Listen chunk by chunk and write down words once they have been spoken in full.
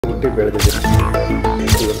ಹುಟ್ಟಿ ಬೆಳೆದಿದ್ದೀನಿ.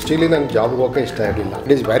 ಆ್ಯಕ್ಚುಲಿ ನನ್ನ ಜಾಬ್ಗೆ ಹೋಗೋಕೆ ಇಷ್ಟ ಇರಲಿಲ್ಲ.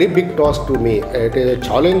 It is very big task to me. It is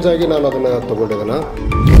challenge ಆಗಿ ನಾನು ಅದನ್ನು ತೊಗೊಂಡಿದ್ದೇನೆ.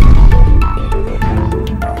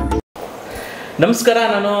 ನಮಸ್ಕಾರ,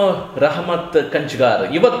 ನಾನು ರಹಮತ್ ಕಂಚ್ಗಾರ್.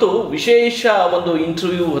 ಇವತ್ತು ವಿಶೇಷ ಒಂದು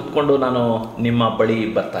ಇಂಟರ್ವ್ಯೂ ಹೊತ್ಕೊಂಡು ನಾನು ನಿಮ್ಮ ಬಳಿ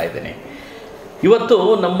ಬರ್ತಾ ಇದ್ದೇನೆ. ಇವತ್ತು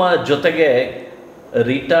ನಮ್ಮ ಜೊತೆಗೆ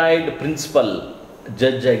ರಿಟೈರ್ಡ್ ಪ್ರಿನ್ಸಿಪಲ್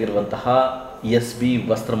ಜಡ್ಜ್ ಆಗಿರುವಂತಹ SB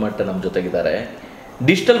ವಸ್ತ್ರಮಠ ನಮ್ಮ ಜೊತೆಗಿದ್ದಾರೆ.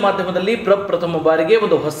 ಡಿಜಿಟಲ್ ಮಾಧ್ಯಮದಲ್ಲಿ ಪ್ರಪ್ರಥಮ ಬಾರಿಗೆ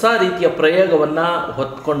ಒಂದು ಹೊಸ ರೀತಿಯ ಪ್ರಯೋಗವನ್ನು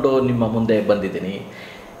ಹೊತ್ಕೊಂಡು ನಿಮ್ಮ ಮುಂದೆ ಬಂದಿದ್ದೀನಿ.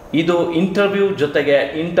 ಇದು ಇಂಟರ್ವ್ಯೂ ಜೊತೆಗೆ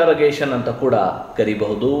ಇಂಟರೋಗೇಷನ್ ಅಂತ ಕೂಡ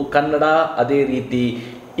ಕರಿಬಹುದು. ಕನ್ನಡ ಅದೇ ರೀತಿ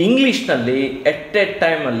ಇಂಗ್ಲೀಷ್ನಲ್ಲಿ ಎಟ್ ಎ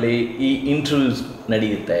ಟೈಮಲ್ಲಿ ಈ ಇಂಟರ್ವ್ಯೂಸ್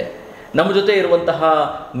ನಡೆಯುತ್ತೆ. ನಮ್ಮ ಜೊತೆ ಇರುವಂತಹ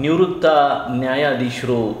ನಿವೃತ್ತ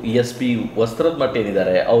ನ್ಯಾಯಾಧೀಶರು SB ವಸ್ತ್ರಮಠ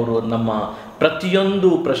ಏನಿದ್ದಾರೆ, ಅವರು ನಮ್ಮ ಪ್ರತಿಯೊಂದು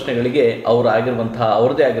ಪ್ರಶ್ನೆಗಳಿಗೆ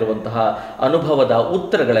ಅವ್ರದ್ದೇ ಆಗಿರುವಂತಹ ಅನುಭವದ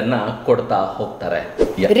ಉತ್ತರಗಳನ್ನು ಕೊಡ್ತಾ ಹೋಗ್ತಾರೆ.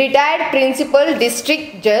 Retired principal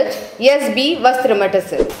district judge SB Vastramath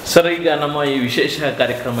sir, ಈಗ ನಮ್ಮ ಈ ವಿಶೇಷ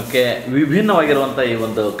ಕಾರ್ಯಕ್ರಮಕ್ಕೆ ವಿಭಿನ್ನವಾಗಿರುವಂಥ ಈ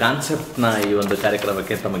ಒಂದು ಕಾನ್ಸೆಪ್ಟ್ನ ಈ ಒಂದು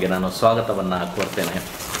ಕಾರ್ಯಕ್ರಮಕ್ಕೆ ತಮಗೆ ನಾನು ಸ್ವಾಗತವನ್ನು ಕೋರ್ತೇನೆ.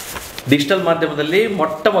 ಡಿಜಿಟಲ್ ಮಾಧ್ಯಮದಲ್ಲಿ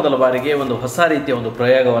ಮೊಟ್ಟ ಮೊದಲ ಬಾರಿಗೆ ಒಂದು ಹೊಸ ರೀತಿಯ ಒಂದು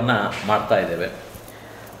ಪ್ರಯೋಗವನ್ನು ಮಾಡ್ತಾ ಇದ್ದೇವೆ.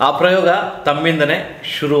 ಆ ಪ್ರಯೋಗ ತಮ್ಮಿಂದನೇ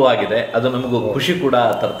ಶುರುವಾಗಿದೆ. ಅದು ನಮಗೂ ಖುಷಿ ಕೂಡ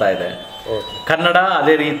ತರ್ತಾ ಇದೆ. ಕನ್ನಡ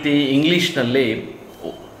ಅದೇ ರೀತಿ ಇಂಗ್ಲೀಷ್ನಲ್ಲಿ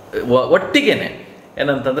ಒಟ್ಟಿಗೆನೆ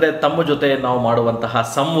ಏನಂತಂದರೆ ತಮ್ಮ ಜೊತೆ ನಾವು ಮಾಡುವಂತಹ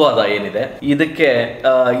ಸಂವಾದ ಏನಿದೆ,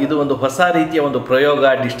 ಇದು ಒಂದು ಹೊಸ ರೀತಿಯ ಒಂದು ಪ್ರಯೋಗ.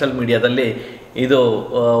 ಡಿಜಿಟಲ್ ಮೀಡಿಯಾದಲ್ಲಿ ಇದು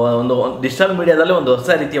ಒಂದು ಡಿಜಿಟಲ್ ಮೀಡಿಯಾದಲ್ಲಿ ಒಂದು ಹೊಸ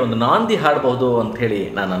ರೀತಿಯ ಒಂದು ನಾಂದಿ ಹಾಡಬಹುದು ಅಂಥೇಳಿ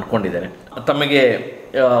ನಾನು ಅಂದ್ಕೊಂಡಿದ್ದೇನೆ. ತಮಗೆ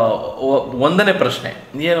ಒಂದನೇ ಪ್ರಶ್ನೆ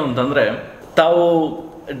ಏನು ಅಂತಂದರೆ, ತಾವು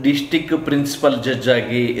ಡಿಸ್ಟಿಕ್ ಪ್ರಿನ್ಸಿಪಲ್ ಜಡ್ಜ್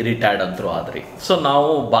ಆಗಿ ರಿಟೈರ್ಡ್ ಅಂತರೂ ಆದ್ರಿ. ಸೊ ನಾವು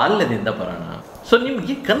ಬಾಲ್ಯದಿಂದ ಬರೋಣ. ಸೊ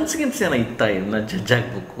ನಿಮಗೆ ಕನಸಿಗಿನ್ಸು ಏನೋ ಇತ್ತಾ, ಇನ್ನು ಜಡ್ಜ್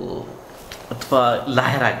ಆಗಬೇಕು ಅಥವಾ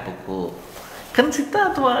ಲಾಯರ್ ಆಗಬೇಕು ಕನಸಿತ್ತ,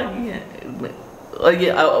 ಅಥವಾ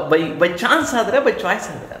ಬೈ ಚಾನ್ಸ್ ಆದರೆ ಬೈ ಚಾಯ್ಸ್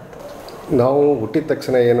ಆದರೆ ಅಂತ? ನಾವು ಹುಟ್ಟಿದ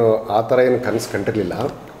ತಕ್ಷಣ ಏನು ಆ ಥರ ಏನು ಕನಸು ಕಂಡಿರಲಿಲ್ಲ.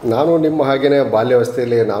 ನಾನು ನಿಮ್ಮ ಹಾಗೇ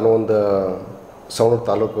ಬಾಲ್ಯಾವಸ್ಥೆಯಲ್ಲಿ ನಾನು ಒಂದು ಸವಣೂರು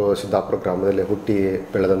ತಾಲೂಕು ಸಿದ್ದಾಪುರ ಗ್ರಾಮದಲ್ಲಿ ಹುಟ್ಟಿ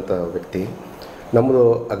ಬೆಳೆದಂಥ ವ್ಯಕ್ತಿ. ನಮ್ಮದು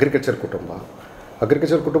ಅಗ್ರಿಕಲ್ಚರ್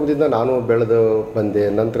ಕುಟುಂಬದಿಂದ ನಾನು ಬೆಳೆದು ಬಂದೆ.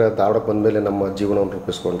 ನಂತರ ಧಾರವಾಡಕ್ಕೆ ಬಂದಮೇಲೆ ನಮ್ಮ ಜೀವನವನ್ನು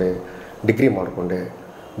ರೂಪಿಸ್ಕೊಂಡೆ. ಡಿಗ್ರಿ ಮಾಡಿಕೊಂಡೆ,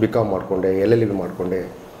 BCom ಮಾಡಿಕೊಂಡೆ, LLB ಮಾಡಿಕೊಂಡೆ.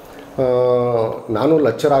 ನಾನು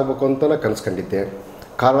ಲೆಕ್ಚರ್ ಆಗಬೇಕು ಅಂತ ಕನಸ್ಕೊಂಡಿದ್ದೆ.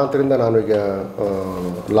 ಕಾರಣಾಂತರದಿಂದ ನಾನು ಈಗ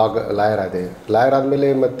ಲಾಯರ್ ಆದಮೇಲೆ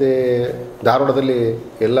ಮತ್ತು ಧಾರವಾಡದಲ್ಲಿ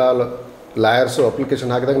ಎಲ್ಲ ಲಾಯರ್ಸು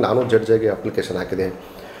ಅಪ್ಲಿಕೇಶನ್ ಹಾಕಿದಾಗ ನಾನು ಜಡ್ಜ್ ಆಗಿ ಅಪ್ಲಿಕೇಶನ್ ಹಾಕಿದೆ.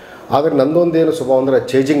 ಆದರೆ ನನ್ನದೊಂದೇನು ಸ್ವಭಾವ ಅಂದರೆ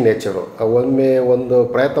ಚೇಂಜಿಂಗ್ ನೇಚರು. ಒಮ್ಮೆ ಒಂದು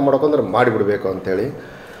ಪ್ರಯತ್ನ ಮಾಡೋಕಂದ್ರೆ ಮಾಡಿಬಿಡಬೇಕು ಅಂಥೇಳಿ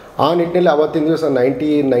ಆ ನಿಟ್ಟಿನಲ್ಲಿ ಆವತ್ತಿನ ದಿವಸ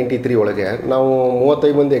 1993 ಒಳಗೆ ನಾವು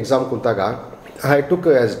 35 ಮಂದಿ exam ಕುಂತಾಗ I took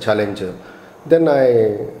as challenge. Then I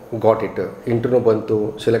got it. Interview ಬಂತು,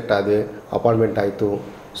 ಸೆಲೆಕ್ಟ್ ಆದೆ, ಅಪಾಯಿಂಟ್ಮೆಂಟ್ ಆಯಿತು.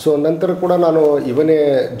 ಸೊ ನಂತರ ಕೂಡ ನಾನು ಇವನೇ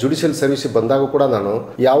ಜುಡಿಷಿಯಲ್ ಸರ್ವಿಸಿಗೆ ಬಂದಾಗ ಕೂಡ ನಾನು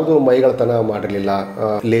ಯಾವುದೂ ಮೈಗಳತನ ಮಾಡಿರಲಿಲ್ಲ.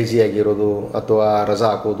 ಲೇಜಿಯಾಗಿರೋದು ಅಥವಾ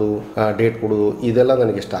ರಜಾ ಹಾಕೋದು, ಡೇಟ್ ಕೊಡೋದು, ಇದೆಲ್ಲ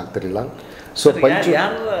ನನಗೆ ಇಷ್ಟ ಆಗ್ತಿರಲಿಲ್ಲ. ಸೊ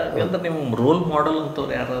ಯಾರು ನಿಮ್ಮ ರೋಲ್ ಮಾಡೆಲ್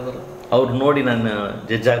ಅಂತವ್ರು ಯಾರಾದರೂ ಅವ್ರು ನೋಡಿ ನಾನು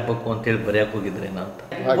ಜಡ್ಜ್ ಆಗಬೇಕು ಅಂತೇಳಿ ಬರೆಯಕ್ಕೆ ಹೋಗಿದ್ರೆ ಅಂತ?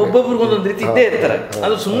 ಒಬ್ಬೊಬ್ರಿಗೆ ಒಂದೊಂದು ರೀತಿ ಇದ್ದೇ ಇರ್ತಾರೆ.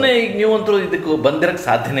 ಅದು ಸುಮ್ಮನೆ ಈಗ ನೀವಂತರೂ ಇದಕ್ಕೆ ಬಂದಿರೋಕ್ಕೆ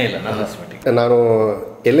ಸಾಧ್ಯನೇ ಇಲ್ಲ ನನ್ನ ಅನ್ಸ್ಮಟ್ಟಿಗೆ. ನಾನು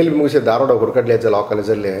LLB ಮುಗಿಸಿ ಧಾರವಾಡ ಹುರ್ಕಡ್ಲೆ ಲಾ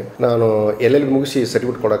ಕಾಲೇಜಲ್ಲಿ ನಾನು LLB ಮುಗಿಸಿ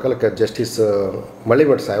ಸರ್ಟಿಫಿಕೇಟ್ ಕೊಡೋಕೆ ಜಸ್ಟಿಸ್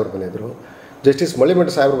ಮಳಿಮಠ ಸಾಹೇಬ್ರು ಬಂದಿದ್ದರು. ಜಸ್ಟಿಸ್ ಮಳಿಮಠ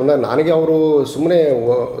ಸಾಹೇಬ್ರು ಬಂದಾಗ ನನಗೆ ಅವರು ಸುಮ್ಮನೆ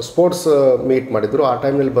ಸ್ಪೋರ್ಟ್ಸ್ ಮೀಟ್ ಮಾಡಿದರು. ಆ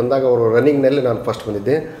ಟೈಮ್ನಲ್ಲಿ ಬಂದಾಗ ಅವರು ರನ್ನಿಂಗ್ನಲ್ಲಿ ನಾನು ಫಸ್ಟ್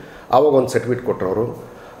ಬಂದಿದ್ದೆ. ಆವಾಗ ಒಂದು ಸರ್ಟಿಫಿಕೇಟ್ ಕೊಟ್ಟರು ಅವರು.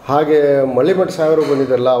 ಹಾಗೆ ಮಳಿಮಠ ಸಾಹೇಬರು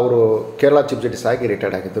ಬಂದಿದ್ದಲ್ಲ, ಅವರು ಕೇರಳ ಚೀಫ್ ಜಸ್ಟಿಸ್ ಆಗಿ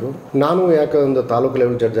ರಿಟೈರ್ಡ್ ಆಗಿದ್ದರು. ನಾನು ಯಾಕೆ ಒಂದು ತಾಲೂಕು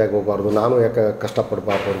ಲೆವೆಲ್ ಜಡ್ಜ್ ಆಗಿ ಹೋಗಬಾರ್ದು, ನಾನು ಯಾಕೆ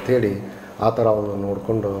ಕಷ್ಟಪಡಬಾರ್ದು ಅಂಥೇಳಿ ಆ ಥರ ಅವರು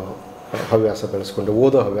ನೋಡಿಕೊಂಡು ಹವ್ಯಾಸ ಬೆಳೆಸ್ಕೊಂಡೆ,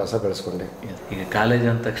 ಓದೋ ಹವ್ಯಾಸ ಬೆಳೆಸ್ಕೊಂಡೆ. ಈಗ ಕಾಲೇಜ್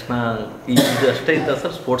ಅಂದ ತಕ್ಷಣ ಇದು ಅಷ್ಟೇ ಇದ್ದ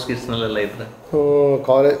ಸರ್? ಸ್ಪೋರ್ಟ್ಸ್ ಕಿಟ್ಸ್ನಲ್ಲೆಲ್ಲ ಇದ್ದರೆ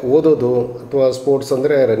ಕಾಲೇಜ್ ಓದೋದು ಅಥವಾ ಸ್ಪೋರ್ಟ್ಸ್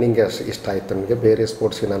ಅಂದರೆ ರನ್ನಿಂಗ್ಗೆ ಇಷ್ಟ ಆಯಿತು ನನಗೆ. ಬೇರೆ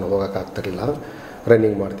ಸ್ಪೋರ್ಟ್ಸ್ಗೆ ನಾನು ಹೋಗೋಕ್ಕಾಗ್ತಿರಲಿಲ್ಲ.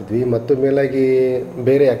 ರನ್ನಿಂಗ್ ಮಾಡ್ತಿದ್ವಿ ಮತ್ತು ಮೇಲಾಗಿ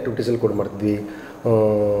ಬೇರೆ ಆ್ಯಕ್ಟಿವಿಟೀಸಲ್ಲಿ ಕೂಡ ಮಾಡ್ತಿದ್ವಿ.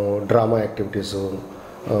 ಡ್ರಾಮಾ ಆ್ಯಕ್ಟಿವಿಟೀಸು,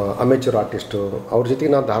 ಅಮೇಚೂರ್ ಆರ್ಟಿಸ್ಟು, ಅವ್ರ ಜೊತೆಗೆ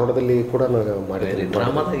ನಾವು ಧಾರವಾಡದಲ್ಲಿ ಕೂಡ ಮಾಡಿದ್ವಿ.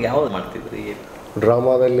 ಡ್ರಾಮಾದಾಗ ಯಾವ್ದು ಮಾಡ್ತಿದ್ರಿ?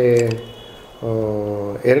 ಡ್ರಾಮಾದಲ್ಲಿ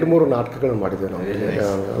 2-3 ನಾಟಕಗಳು ಮಾಡಿದ್ವಿ ನಾವು.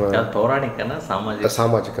 ಪೌರಾಣಿಕನ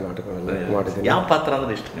ಸಾಮಾಜಿಕ ನಾಟಕಗಳಲ್ಲಿ ಮಾಡಿದ್ವಿ. ಯಾವ ಪಾತ್ರ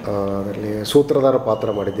ಅಂದರೆ ಇಷ್ಟ? ಅದರಲ್ಲಿ ಸೂತ್ರಧಾರ ಪಾತ್ರ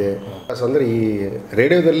ಮಾಡಿದ್ದೆ. ಅಂದರೆ ಈ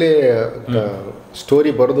ರೇಡಿಯೋದಲ್ಲಿ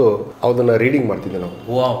ಸ್ಟೋರಿ ಬರೆದು ಅದನ್ನು ರೀಡಿಂಗ್ ಮಾಡ್ತಿದ್ದೆ ನಾವು.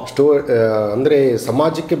 ಅಂದರೆ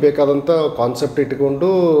ಸಮಾಜಕ್ಕೆ ಬೇಕಾದಂಥ ಕಾನ್ಸೆಪ್ಟ್ ಇಟ್ಕೊಂಡು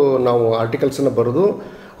ನಾವು ಆರ್ಟಿಕಲ್ಸನ್ನು ಬರೆದು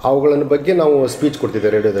ಅವುಗಳ ಬಗ್ಗೆ ನಾವು ಸ್ಪೀಚ್ ಕೊಡ್ತಿದ್ದೆ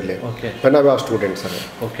ರೇಡಿಯೋದಲ್ಲಿ. ನಾವು ಯಾವ ಸ್ಟೂಡೆಂಟ್ಸ್ ಅಲ್ಲ.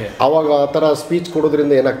 ಆವಾಗ ಆ ಥರ ಸ್ಪೀಚ್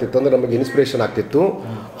ಕೊಡೋದ್ರಿಂದ ಏನಾಗ್ತಿತ್ತು ಅಂದರೆ ನಮಗೆ ಇನ್ಸ್ಪಿರೇಷನ್ ಆಗ್ತಿತ್ತು.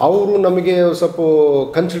 ಅವರು ನಮಗೆ ಸ್ವಲ್ಪ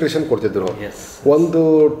ಕನ್ಸಿಡರೇಷನ್ ಕೊಡ್ತಿದ್ರು. ಒಂದು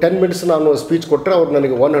 10 ಮಿನಿಟ್ಸ್ ನಾನು ಸ್ಪೀಚ್ ಕೊಟ್ಟರೆ ಅವ್ರು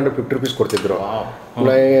ನನಗೆ 150 ರೂಪೀಸ್ ಕೊಡ್ತಿದ್ರು.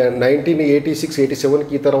 1986-87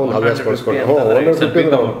 ಈ ಥರ ಒಂದು ಹವ್ಯಾಸ ಬಳಸ್ಕೊಂಡು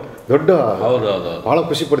 150 ದೊಡ್ಡ ಹೌದೌದು. ಭಾಳ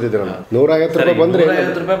ಖುಷಿ ಪಡ್ತಿದ್ದೆ ನಾನು. 150 ರೂಪಾಯಿ ಬಂದರೆ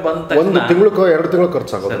 150 ರೂಪಾಯಿ ಬಂದ ಒಂದು ತಿಂಗಳು 2 ತಿಂಗಳು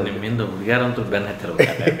ಖರ್ಚಾಗೋದು. ಸರ್ ನಿಮ್ಮಿಂದ ಹುಡುಗಿಯರಂತೂ ಬೆನ್ನ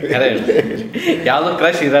ಹತ್ತಿರ್ಬೇಕು. ಯಾವುದೋ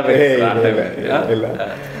ಕ್ರಶ್ ಇರಬೇಕು.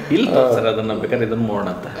 ಇಲ್ಲ ಸರ್, ಅದನ್ನ ಬೇಕಾದ್ರೆ ಇದನ್ನ ಮಾಡೋಣ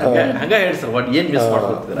ಅಂತ ಹಂಗ ಹೇಳಿ ಸರ್. ವಾಟ್ ಏನು ಮಿಸ್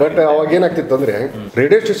ಮಾಡ್ಕೊಡ್ತೀರಾ? ಬಟ್ ಅವಾಗ ಏನಾಗ್ತಿತ್ತು ಅಂದರೆ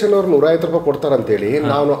ರೇಡಿಯೋ ಸ್ಟೇಷನ್ ಅವ್ರು 150 ರೂಪಾಯಿ ಕೊಡ್ತಾರಂತೇಳಿ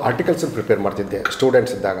ನಾನು ಆರ್ಟಿಕಲ್ಸ್ ಪ್ರಿಪೇರ್ ಮಾಡ್ತಿದ್ದೆ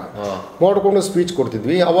ಸ್ಟೂಡೆಂಟ್ಸ್ ಇದ್ದಾಗ. ಮಾಡಿಕೊಂಡು ಸ್ಪೀಚ್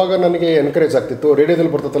ಕೊಡ್ತಿದ್ವಿ. ಅವಾಗ ನನಗೆ ಎನ್ಕರೇಜ್ ಆಗ್ತಿತ್ತು,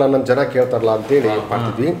 ರೇಡಿಯೋದಲ್ಲಿ ಬರ್ತದಲ್ಲ ನನ್ನ ಜನ ಕೇಳ್ತಾರಲ್ಲ ಅಂತೇಳಿ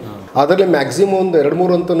ಮಾಡ್ತಿದ್ವಿ. ಅದರಲ್ಲಿ ಮ್ಯಾಕ್ಸಿಮಮ್ ಒಂದು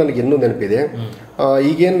 2-3 ಅಂತೂ ನನಗೆ ಇನ್ನೂ ನೆನಪಿದೆ.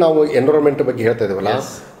 ಈಗೇನು ನಾವು ಎನ್ವಿರಾನ್ಮೆಂಟ್ ಬಗ್ಗೆ ಹೇಳ್ತಾ ಇದ್ದೀವಲ್ಲ,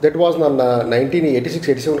 ದಟ್ ವಾಸ್ ನನ್ನ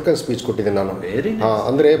 1986-87 ಸ್ಪೀಚ್ ಕೊಟ್ಟಿದ್ದೆ ನಾನು.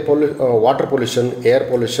 ಅಂದರೆ ವಾಟರ್ ಪೊಲ್ಯೂಷನ್, ಏರ್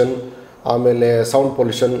ಪೊಲ್ಯೂಷನ್, ಆಮೇಲೆ ಸೌಂಡ್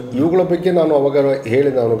ಪೊಲ್ಯೂಷನ್, ಇವುಗಳ ಬಗ್ಗೆ ನಾನು ಅವಾಗ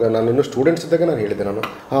ಹೇಳಿದೆ. ನಾನು ಇನ್ನೂ ಸ್ಟೂಡೆಂಟ್ಸ್ ಇದ್ದಾಗ ನಾನು ಹೇಳಿದೆ ನಾನು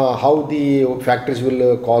how the factories will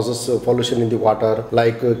causes pollution in the water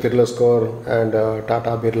like ಕಿರ್ಲೋಸ್ಕೋರ್ and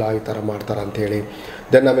Tata Birla ಈ ಥರ ಮಾಡ್ತಾರೆ ಅಂತೇಳಿ.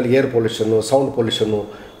 ದೆನ್ ಆಮೇಲೆ ಏರ್ ಪೊಲ್ಯೂಷನ್ನು, ಸೌಂಡ್ ಪೊಲ್ಯೂಷನ್ನು,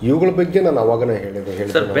 ಇವುಗಳ ಬಗ್ಗೆ ನಾನು ಅವಾಗನೇ ಹೇಳಿದೆ.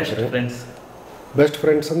 ಬೆಸ್ಟ್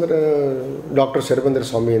ಫ್ರೆಂಡ್ಸ್ ಅಂದರೆ ಡಾಕ್ಟರ್ ಶರ್ಬೇಂದ್ರ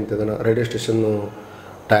ಸ್ವಾಮಿ ಅಂತಿದ್ದಾನೆ, radio station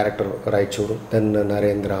director Raichur. Then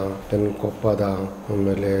Narendra, then ಕೊಪ್ಪದ,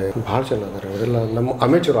 ಆಮೇಲೆ ಭಾಳ ಜನ ಅದಾರೆ. ಅವರೆಲ್ಲ ನಮ್ಮ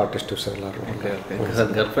ಅಮೇಚೂರ್ ಆರ್ಟಿಸ್ಟ್ ಸರ್ ಎಲ್ಲರೂ.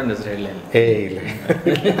 ಇಲ್ಲ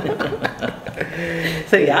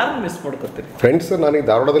ಸರ್, ಯಾರು ಮಿಸ್ ಮಾಡ್ಕೊತೀರಿ? ಫ್ರೆಂಡ್ಸ್ ನನಗೆ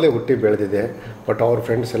ಧಾರವಾಡದಲ್ಲೇ ಹುಟ್ಟಿ ಬೆಳೆದಿದೆ. ಬಟ್ ಅವ್ರ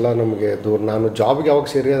ಫ್ರೆಂಡ್ಸ್ ಎಲ್ಲ ನಮಗೆ ದೂರ. ನಾನು ಜಾಬ್ಗೆ ಯಾವಾಗ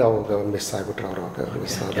ಸೇರಿ ಅವಾಗ ಮಿಸ್ ಆಗಿಬಿಟ್ರೆ ಅವ್ರು. ಅವಾಗ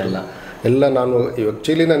ಮಿಸ್ ಎಲ್ಲ ನಾನು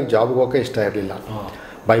ಆ್ಯಕ್ಚುಲಿ ನಾನು ಜಾಬ್ಗೆ ಹೋಗೋಕೆ ಇಷ್ಟ ಇರಲಿಲ್ಲ.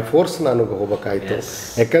 ಬೈ ಫೋರ್ಸ್ ನಾನು ಹೋಗ್ಬೇಕಾಯ್ತು.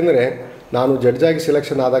 ಯಾಕಂದರೆ ನಾನು ಜಡ್ಜಾಗಿ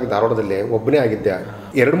ಸೆಲೆಕ್ಷನ್ ಆದಾಗ ಧಾರವಾಡದಲ್ಲಿ ಒಬ್ಬನೇ ಆಗಿದ್ದೆ.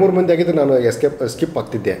 2-3 ಮಂದಿ ಆಗಿದ್ದು ನಾನು ಸ್ಕಿಪ್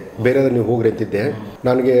ಆಗ್ತಿದ್ದೆ, ಬೇರೆ ನೀವು ಹೋಗ್ರಿ ಅಂತಿದ್ದೆ.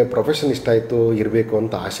 ನನಗೆ ಪ್ರೊಫೆಷನ್ ಇಷ್ಟ ಆಯಿತು, ಇರಬೇಕು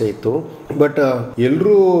ಅಂತ ಆಸೆ ಇತ್ತು. ಬಟ್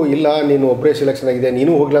ಎಲ್ಲರೂ ಇಲ್ಲ ನೀನು ಒಬ್ಬರೇ ಸೆಲೆಕ್ಷನ್ ಆಗಿದೆ,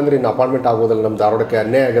 ನೀನು ಹೋಗ್ಲಿಲ್ಲ ಅಂದ್ರೆ ಇನ್ನು ಅಪಾಯಿಂಟ್ಮೆಂಟ್ ಆಗೋದಲ್ಲ, ನಮ್ಮ ಧಾರವಾಡಕ್ಕೆ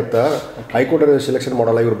ಅನ್ಯಾಯ ಆಗುತ್ತೆ, ಹೈಕೋರ್ಟ್ ಸೆಲೆಕ್ಷನ್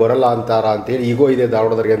ಮಾಡೋಲ್ಲ, ಇವ್ರು ಬರೋಲ್ಲ ಅಂತಾರ ಅಂತೇಳಿ ಈಗೋ ಇದೆ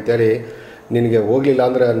ಧಾರವಾಡದವ್ರಿಗೆ ಅಂತೇಳಿ, ನಿನಗೆ ಹೋಗಲಿಲ್ಲ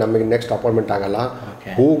ಅಂದರೆ ನಮಗೆ ನೆಕ್ಸ್ಟ್ ಅಪಾಯಿಂಟ್ಮೆಂಟ್ ಆಗಲ್ಲ,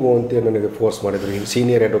 ಹೋಗು ಅಂತೇಳಿ ನನಗೆ ಫೋರ್ಸ್ ಮಾಡಿದ್ರು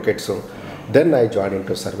senior advocates. Then I join in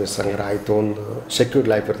to service. ಹಂಗಾರೆ ಆಯಿತು, ಒಂದು ಸೆಕ್ಯೂರ್ಡ್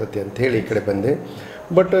ಲೈಫ್ ಇರ್ತೈತಿ ಅಂತೇಳಿ ಈ ಕಡೆ ಬಂದೆ.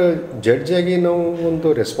 ಬಟ್ ಜಡ್ಜಾಗಿ ನಾವು ಒಂದು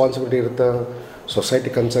ರೆಸ್ಪಾನ್ಸಿಬಿಲಿಟಿ ಇರುತ್ತೆ, ಸೊಸೈಟಿ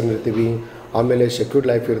ಕನ್ಸರ್ನ್ ಇರ್ತೀವಿ, ಆಮೇಲೆ ಸೆಕ್ಯೂರ್ಡ್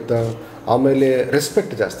ಲೈಫ್ ಇರುತ್ತೆ, ಆಮೇಲೆ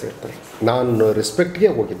ರೆಸ್ಪೆಕ್ಟ್ ಜಾಸ್ತಿ ಇರ್ತದೆ. ನಾನು ರೆಸ್ಪೆಕ್ಟ್ಗೆ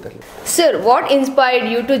ಹೋಗಿದ್ದಲ್ಲಿ. Sir, what inspired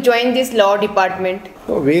you to join this law department?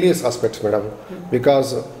 Various aspects madam.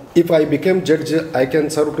 Because if I became judge, I can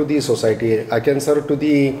serve to the society, I can serve to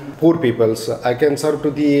the poor peoples, I can serve to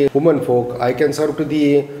the women folk, I can serve to the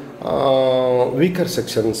weaker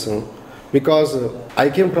sections. Because I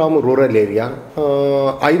came from rural area,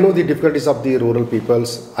 I know the difficulties of the rural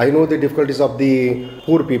peoples, I know the difficulties of the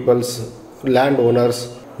poor peoples, landowners,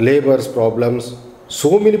 laborers problems, so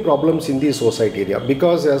many problems in the society area.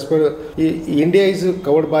 Because as per India is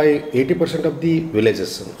covered by 80% of the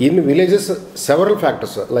villages. In villages, several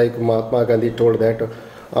factors like Mahatma Gandhi told that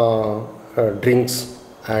drinks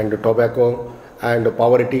and tobacco and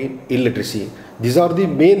poverty, illiteracy, these are the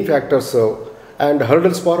main factors and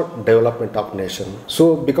hurdles for development of nation. So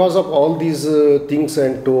because of all these things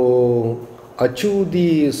and to achieve the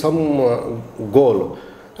some goal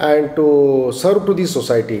and to serve to the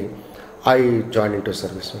society, I joined into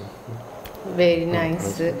service. Very nice.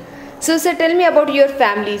 So sir, tell me about your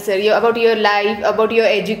family, sir, about your life, about your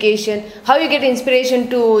education, how you get inspiration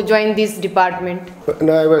to join this department.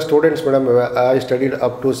 No, I was students, madam. I studied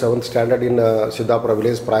up to 7th standard in Siddhapura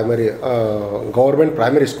village primary, government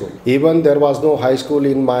primary school. Even there was no high school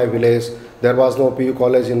in my village, there was no PU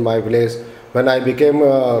college in my village. When I became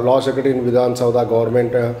law secretary in Vidhan Sauda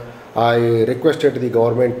government, I requested the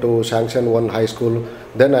government to sanction one high school.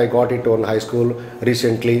 Then I got it one high school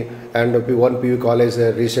recently, and one PU college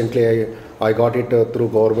recently I got it through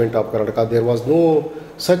government of Karnataka. There was no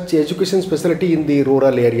such education facility in the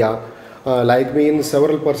rural area. Like me,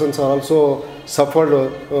 several persons are also suffered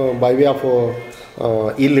by way of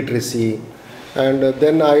illiteracy. And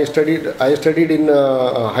then I studied in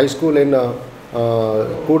high school in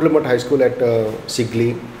Kudlamat High School at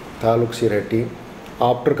Sigli, Taluk Sirhatti.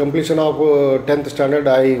 After completion of 10th standard,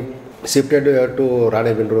 I shifted to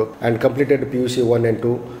Ranebindru and completed PUC 1 and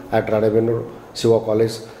 2 at Ranebindru Shiva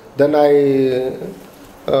College. Then I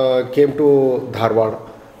came to Dharwad.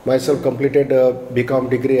 Myself completed BCom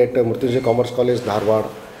degree at Murthyunjay Commerce College, Dharwad,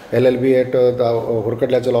 LLB at the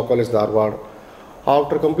Hurkadlaja Law College, Dharwad.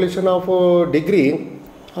 After completion of degree,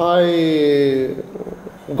 I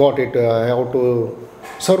got it. I have to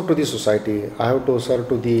serve to the society, I have to serve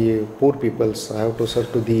to the poor peoples, I have to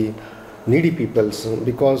serve to the needy peoples,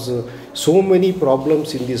 because so many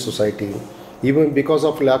problems in the society, even because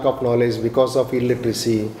of lack of knowledge, because of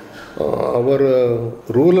illiteracy, our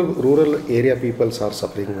rural area peoples are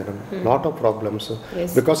suffering, madam. Lot of problems.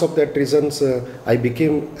 Yes. Because of that reasons, I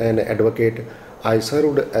became an advocate. I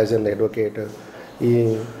served as an advocate.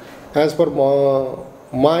 As per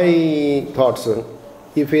my thoughts,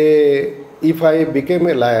 if a if I became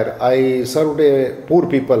a lawyer, I served a poor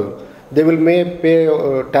people, they will may pay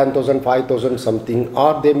 10,000, 5,000 something,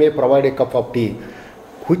 or they may provide a cup of tea,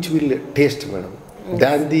 which will taste, madam,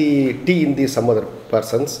 than the tea in the some other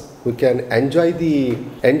persons who can enjoy the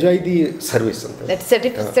service. That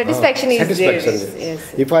satisfaction is satisfaction. there.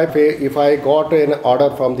 Yes. If I got an order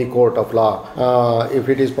from the court of law, if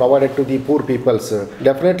it is provided to the poor peoples,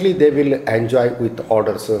 definitely they will enjoy with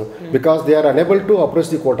orders, because they are unable to approach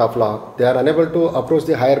the court of law, they are unable to approach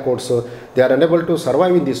the higher courts, they are unable to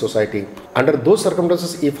survive in the society. Under those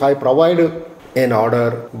circumstances, if I provide an order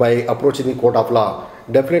by approaching the court of law,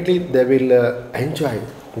 definitely they will enjoy.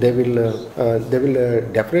 They will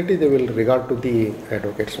definitely they will regard to the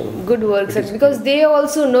advocates. Good work, sir, because they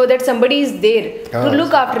also know that somebody is there to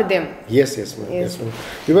look after them. Yes, ma'am. Yes, ma'am.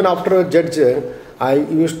 Even after a judge, I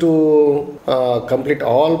used to complete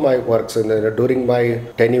all my works during my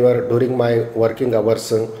tenure, during my working hours.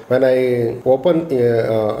 When I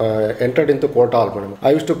entered into court hall,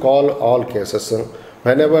 I used to call all cases.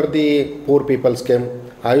 Whenever the poor peoples came,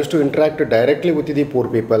 I used to interact directly with the poor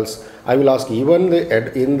peoples. I will ask, even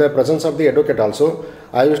in the presence of the advocate also,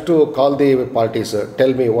 I used to call the parties,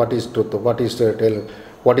 tell me what is truth, what is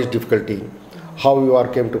difficulty, how you are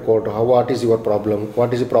came to court, what is your problem,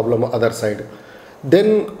 what is the problem other side.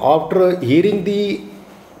 Then after hearing the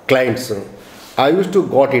clients, I used to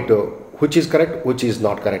got it, which is correct, which is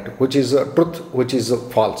not correct, which is truth, which is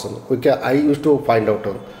false. Okay, I used to find out.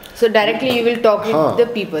 So directly you will talk with the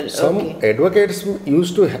people. Some advocates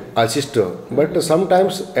used to assist, but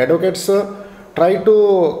sometimes advocates try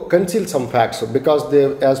to conceal some facts, because they,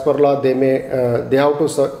 as per law, they have to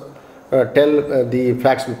tell the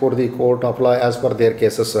facts before the court of law as per their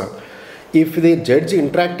cases. If the judge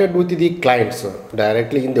interacted with the clients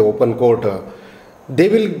directly in the open court, they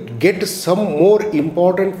will get some more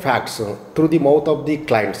important facts through the mouth of the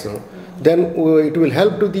clients. Then it will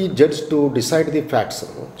help to the judge to decide the facts.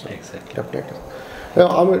 Exactly.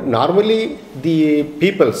 Normally, the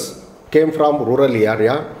peoples came from rural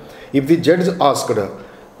area. If the judge asked,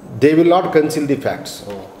 they will not conceal the facts.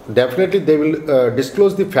 Definitely, they will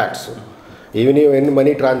disclose the facts. Even in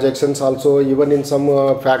money transactions also, even in some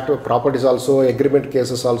properties also, agreement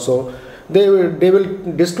cases also, they will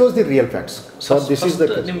disclose the real facts. So this is the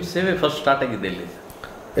case. ನಿಮ್ಮ ಸೇವೆ first start ಆಗಿದೆ ಇಲ್ಲಿ?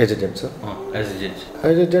 As a judge, sir. As a judge.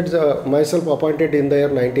 As a judge, myself appointed in the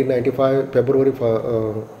year 1995,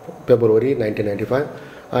 February 1995.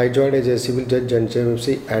 I joined as a civil judge and JMC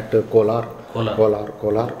at Kolar.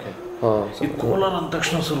 Okay. ಈ ಕೋಲಾರ ಅಂದ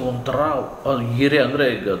ತಕ್ಷಣ sir ಒಂಥರ area ಅಂದರೆ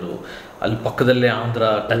ಈಗ ಅದು ಅಲ್ಲಿ ಪಕ್ಕದಲ್ಲೇ ಆಂಧ್ರ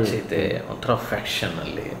ಟಚ್ ಐತೆ, ಒಂಥರ ಫ್ಯಾಕ್ಷನ್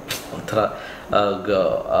ಅಲ್ಲಿ, ಒಂಥರ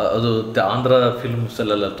ಅದು ಆಂಧ್ರ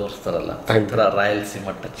ಫಿಲ್ಮ್ಸಲ್ಲೆಲ್ಲ ತೋರಿಸ್ತಾರಲ್ಲ, ಒಂಥರ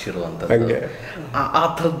ರಾಯಲಸೀಮಾ ಟಚ್ ಇರುವಂಥದ್ದು, ಆ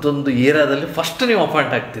ಥರದ್ದೊಂದು ಏರಿಯಾದಲ್ಲಿ ಫಸ್ಟ್ ನೀವು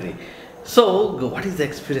appoint ಆಗ್ತೀರಿ. So what is the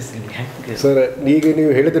experience ನಿಮ್ಗೆ ಹೆಂಗೆ ಸರ್? ಈಗ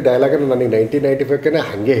ನೀವು ಹೇಳಿದ ಡೈಲಾಗನ್ನು ನನಗೆ 1995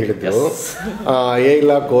 ಹಾಗೆ ಹೇಳಿದ್ರು.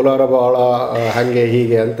 ಇಲ್ಲ ಕೋಲಾರ ಭಾಳ ಹಾಗೆ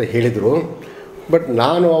ಹೀಗೆ ಅಂತ ಹೇಳಿದರು. ಬಟ್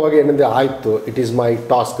ನಾನು ಅವಾಗ ಏನಂದರೆ, ಆಯಿತು, ಇಟ್ ಈಸ್ ಮೈ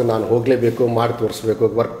ಟಾಸ್ಕ್, ನಾನು ಹೋಗಲೇಬೇಕು, ಮಾಡಿ ತೋರಿಸ್ಬೇಕು,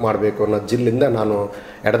 ವರ್ಕ್ ಮಾಡಬೇಕು ಅನ್ನೋ ಜಿಲ್ಲೆಯಿಂದ ನಾನು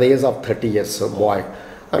at the age of 30 years ಬಾಯ್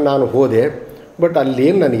ನಾನು ಹೋದೆ. ಬಟ್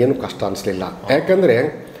ಅಲ್ಲೇನು ನನಗೇನು ಕಷ್ಟ ಅನಿಸ್ಲಿಲ್ಲ. ಯಾಕಂದರೆ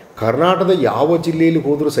ಕರ್ನಾಟಕದ ಯಾವ ಜಿಲ್ಲೆಯಲ್ಲಿ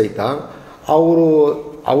ಹೋದರೂ ಸಹಿತ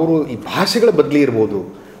ಅವರು ಈ ಭಾಷೆಗಳ ಬದಲಿ ಇರ್ಬೋದು,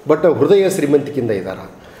 ಬಟ್ ಹೃದಯ ಶ್ರೀಮಂತಿಕೆಯಿಂದ ಇದ್ದಾರೆ.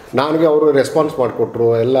 ನನಗೆ ಅವರು ರೆಸ್ಪಾನ್ಸ್ ಮಾಡಿಕೊಟ್ರು.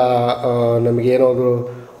 ಎಲ್ಲ ನಮಗೇನಾದರೂ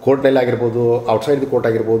ಕೋರ್ಟ್ನಲ್ಲಿ ಆಗಿರ್ಬೋದು, ಔಟ್ಸೈಡ್ ದಿ ಕೋರ್ಟ್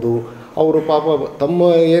ಆಗಿರ್ಬೋದು, ಅವರು ಪಾಪ ತಮ್ಮ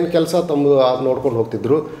ಏನು ಕೆಲಸ ತಮ್ಮದು ಅದು ನೋಡ್ಕೊಂಡು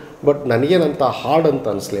ಹೋಗ್ತಿದ್ರು. ಬಟ್ ನನಗೇನಂತ ಹಾರ್ಡ್ ಅಂತ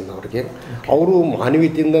ಅನಿಸ್ಲಿಲ್ಲ ಅವ್ರಿಗೆ. ಅವರು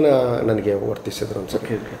ಮಾನವೀಯತೆಯಿಂದ ನನಗೆ ವರ್ತಿಸಿದ್ರು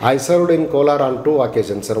ಅನ್ಸುತ್ತೆ. I served in Kolar on 2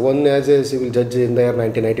 occasions, sir. One as A civil judge in the year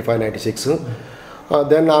 1995-96.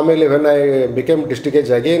 Then ಆಮೇಲೆ when I became district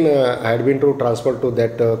judge again, I had been to transfer to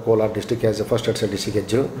that Kolar district as a first as a district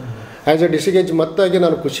judge. As A district judge ಮತ್ತಾಗಿ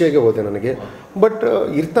ನಾನು ಖುಷಿಯಾಗಿ ಹೋದೆ ನನಗೆ. But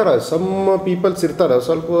ಇರ್ತಾರೆ, some people's ಇರ್ತಾರೆ,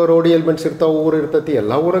 ಸ್ವಲ್ಪ ರೋಡಿ elements ಇರ್ತಾವೆ, ಊರು ಇರ್ತೈತಿ,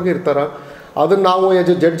 ಎಲ್ಲ ಊರಾಗೆ ಇರ್ತಾರೆ. ಅದನ್ನು ನಾವು ಆ್ಯಸ್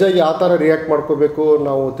ಎ ಜಡ್ಜಾಗಿ ಯಾವ ಥರ ರಿಯಾಕ್ಟ್ ಮಾಡ್ಕೋಬೇಕು,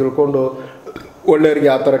 ನಾವು ತಿಳ್ಕೊಂಡು ಒಳ್ಳೆಯವ್ರಿಗೆ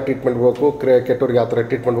ಯಾವ ಥರ ಟ್ರೀಟ್ಮೆಂಟ್ ಬೇಕು, ಕೆಟ್ಟವ್ರಿಗೆ ಯಾವ ಥರ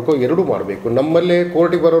ಟ್ರೀಟ್ಮೆಂಟ್ ಬೇಕು, ಎರಡೂ ಮಾಡಬೇಕು. ನಮ್ಮಲ್ಲಿ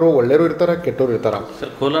ಕೋರ್ಟಿಗೆ ಬರೋರು ಒಳ್ಳೆಯವರು ಇರ್ತಾರೆ, ಕೆಟ್ಟವರು ಇರ್ತಾರೆ.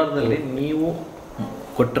 ಸರ್, ಕೋಲಾರದಲ್ಲಿ ನೀವು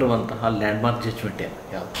ಕೊಟ್ಟಿರುವಂತಹ ಲ್ಯಾಂಡ್ಮಾರ್ಕ್ ಜಡ್ಜ್ಮೆಂಟ್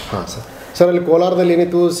ಯಾವುದು? ಹಾಂ ಸರ್, ಅಲ್ಲಿ ಕೋಲಾರದಲ್ಲಿ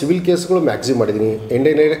ಏನಿತ್ತು, ಸಿವಿಲ್ ಕೇಸ್ಗಳು ಮ್ಯಾಕ್ಸಿಮಮ್ ಮಾಡಿದ್ದೀನಿ,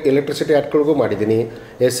 ಇಂಡಿಯನ್ ಎಲೆಕ್ಟ್ರಿಸಿಟಿ ಆ್ಯಕ್ಟ್ಗಳಿಗೂ ಮಾಡಿದ್ದೀನಿ,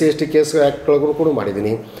 SC/ST ಕೇಸ್ ಆ್ಯಕ್ಟ್ಗಳಿಗೂ ಕೂಡ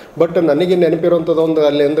ಮಾಡಿದ್ದೀನಿ. ಬಟ್ ನನಗೆ ನೆನಪಿರುವಂಥದ್ದು ಒಂದು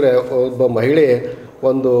ಅಲ್ಲಿ ಅಂದರೆ, ಒಬ್ಬ ಮಹಿಳೆ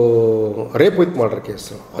ಒಂದು ರೇಪ್ ವಿತ್ ಮರ್ಡರ್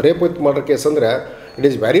ಕೇಸ್ ಅಂದರೆ it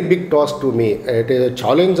is very big task to me. It is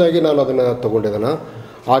challenge ಆಗಿ ನಾನು ಅದನ್ನು ತೊಗೊಂಡಿದ್ದೇನೆ.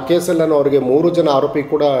 ಆ ಕೇಸಲ್ಲಿ ನಾನು ಅವರಿಗೆ 3 ಜನ ಆರೋಪಿ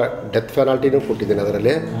ಕೂಡ ಡೆತ್ ಪೆನಾಲ್ಟಿನೂ ಕೊಟ್ಟಿದ್ದೀನಿ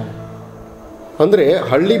ಅದರಲ್ಲಿ. ಅಂದರೆ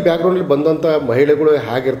ಹಳ್ಳಿ ಬ್ಯಾಕ್ಗ್ರೌಂಡಲ್ಲಿ ಬಂದಂಥ ಮಹಿಳೆಗಳು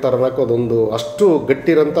ಹೇಗಿರ್ತಾರೆ ಅನ್ನೋಕೆ ಅದೊಂದು ಅಷ್ಟು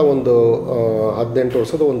ಗಟ್ಟಿರೋಂಥ ಒಂದು 18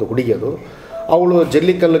 ವರ್ಷದ ಒಂದು ಹುಡುಗಿ ಅದು. ಅವಳು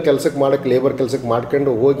ಜಲ್ಲಿಕಲ್ಲು ಕೆಲಸಕ್ಕೆ ಮಾಡೋಕ್ಕೆ, ಲೇಬರ್ ಕೆಲಸಕ್ಕೆ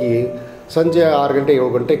ಮಾಡ್ಕೊಂಡು ಹೋಗಿ ಸಂಜೆ 6 ಗಂಟೆ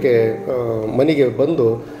 7 ಗಂಟೆಗೆ ಮನೆಗೆ ಬಂದು,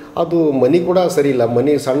 ಅದು ಮನೆ ಕೂಡ ಸರಿ ಇಲ್ಲ,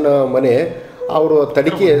 ಮನೆ ಸಣ್ಣ ಮನೆ, ಅವರು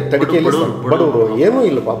ತಡಿಕೆಯಲ್ಲಿ ಬಡವರು ಏನೂ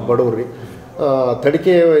ಇಲ್ಲ ಪಾಪ ಬಡವ್ರಿ,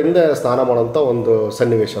 ತಡಿಕೆಯಿಂದ ಸ್ನಾನ ಮಾಡೋಂಥ ಒಂದು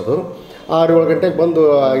ಸನ್ನಿವೇಶ ಅದು. 6-7 ಗಂಟೆಗೆ ಬಂದು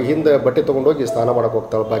ಹಿಂದೆ ಬಟ್ಟೆ ತೊಗೊಂಡೋಗಿ ಸ್ನಾನ ಮಾಡೋಕೆ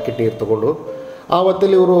ಹೋಗ್ತಾಳೆ ಬಾಕಿಟ್ ನೀರು ತೊಗೊಂಡು.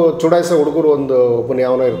 ಆವತ್ತಲ್ಲಿ ಇವರು ಚುಡಾಯಿಸೋ ಹುಡುಗರು ಒಬ್ಬನ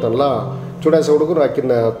ಯಾವನೋ ಇರ್ತಾನಲ್ಲ, ಚುಡಾಯಿಸೋ ಹುಡುಗರು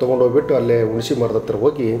ಆಕಿನ ತೊಗೊಂಡೋಗ್ಬಿಟ್ಟು ಅಲ್ಲೇ ಹುಣಸಿ ಮರದ ಹತ್ರ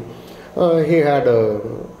ಹೋಗಿ ಹಿ ಹ್ಯಾಡ್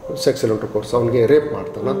ಸೆಕ್ಸುವಲ್ ಇಂಟರ್ಕೋರ್ಸ್, ಅವ್ನಿಗೆ ರೇಪ್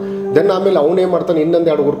ಮಾಡ್ತಾನೆ. ದೆನ್ ಆಮೇಲೆ ಅವನೇನು ಮಾಡ್ತಾನೆ, ಇನ್ನೊಂದು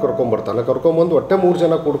 2 ಹುಡುಗರು ಕರ್ಕೊಂಬಂದು ಒಟ್ಟೆ 3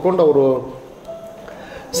 ಜನ ಕೂಡ್ಕೊಂಡು ಅವರು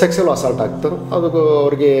ಸೆಕ್ಸುವಲ್ ಅಸಾಲ್ಟ್ ಆಗ್ತಾರೆ. ಅದಕ್ಕೆ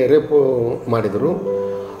ಅವ್ರಿಗೆ ರೇಪು ಮಾಡಿದರು.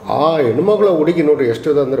 ಆ ಹೆಣ್ಮಗಳ ಹುಡುಗಿ ನೋಡ್ರಿ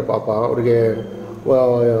ಎಷ್ಟಿದೆ ಅಂದರೆ ಪಾಪ ಅವ್ರಿಗೆ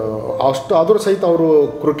ಅಷ್ಟು ಆದರೂ ಸಹಿತ ಅವರು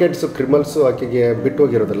ಕ್ರಿಮಿನಲ್ಸು ಆಕೆಗೆ ಬಿಟ್ಟು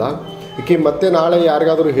ಹೋಗಿರೋದಿಲ್ಲ. ಈಕೆ ಮತ್ತೆ ನಾಳೆ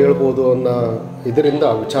ಯಾರಿಗಾದರೂ ಹೇಳ್ಬೋದು ಅನ್ನೋ ಇದರಿಂದ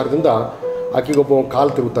ವಿಚಾರದಿಂದ ಆಕೆಗೊಬ್ಬ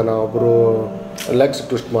ಕಾಲು ತಿರುಗ್ತಾನೆ, ಒಬ್ಬರು ಲೆಗ್ಸ್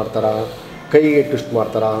ಟ್ವಿಸ್ಟ್ ಮಾಡ್ತಾರೆ, ಕೈಗೆ ಟ್ವಿಸ್ಟ್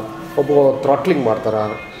ಮಾಡ್ತಾರೆ, ಒಬ್ಬ ಥ್ರಾಟ್ಲಿಂಗ್ ಮಾಡ್ತಾರೆ,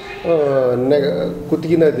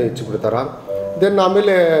 ಕುತ್ತಿಗೆನ ಹೆಚ್ಚಿಬಿಡ್ತಾರೆ. ದೆನ್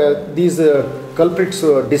ಆಮೇಲೆ ದೀಸ್ ಕಲ್ಪ್ರಿಟ್ಸ್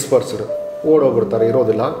ಡಿಸ್ಪರ್ಸ್ಡ್ ಓಡೋಗ್ಬಿಡ್ತಾರೆ,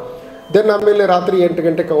 ಇರೋದಿಲ್ಲ. ದೆನ್ ಆಮೇಲೆ ರಾತ್ರಿ 8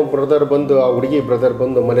 ಗಂಟೆಗೆ ಅವ್ನ ಬ್ರದರ್ ಬಂದು, ಆ ಹುಡುಗಿ ಬ್ರದರ್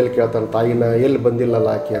ಬಂದು ಮನೇಲಿ ಕೇಳ್ತಾನೆ, ತಾಯಿನ ಎಲ್ಲಿ ಬಂದಿಲ್ಲಲ್ಲ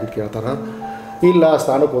ಆಕೆ ಅಂತ ಕೇಳ್ತಾನೆ. ಇಲ್ಲ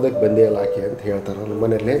ಸ್ನಾನಕ್ಕೆ ಹೋದಕ್ಕೆ ಬಂದೇ ಇಲ್ಲ ಆಕೆ ಅಂತ ಹೇಳ್ತಾರೆ ನಮ್ಮ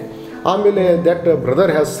ಮನೇಲಿ. ಆಮೇಲೆ that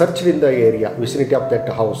brother has searched in the area vicinity of that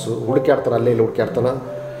house, ಹುಡುಕ್ಯಾಡ್ತಾನೆ, ಅಲ್ಲೇ ಇಲ್ಲಿ ಹುಡುಕ್ಯಾಡ್ತಾನೆ.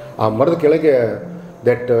 ಆ ಮರದ ಕೆಳಗೆ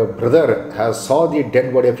that brother has saw the dead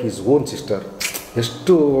body of his own sister.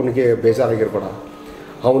 ಎಷ್ಟು ಅವನಿಗೆ ಬೇಜಾರಾಗಿರ್ಬೇಡ,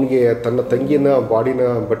 ಅವನಿಗೆ ತನ್ನ ತಂಗಿನ ಬಾಡಿನ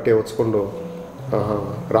ಬಟ್ಟೆ ಹೊಚ್ಕೊಂಡು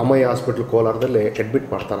ರಾಮಯ್ಯ ಹಾಸ್ಪಿಟ್ಲ್ ಕೋಲಾರದಲ್ಲಿ ಅಡ್ಮಿಟ್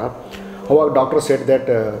ಮಾಡ್ತಾರೆ. ಅವಾಗ doctor set that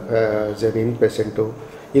as N in patient,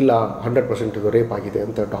 ಇಲ್ಲ 100% ಇದು ರೇಪ್ ಆಗಿದೆ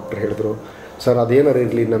ಅಂತ ಡಾಕ್ಟರ್ ಹೇಳಿದ್ರು. ಸರ್ ಅದೇನಾರು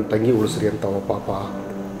ಇರಲಿ ನನ್ನ ತಂಗಿ ಉಳಿಸ್ರಿ ಅಂತ ಅವ ಪಾಪ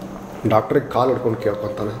ಡಾಕ್ಟ್ರಿಗೆ ಕಾಲು ಹಿಡ್ಕೊಂಡು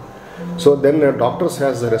ಕೇಳ್ಕೊತಾನೆ. So then doctors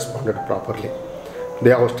has responded properly,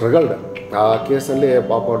 they have struggled. ಆ ಕೇಸಲ್ಲಿ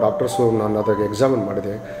ಪಾಪ ಡಾಕ್ಟರ್ಸು ನಾನು ಅದಾಗ ಎಕ್ಸಾಮಿನ್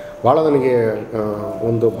ಮಾಡಿದೆ. ಭಾಳ ನನಗೆ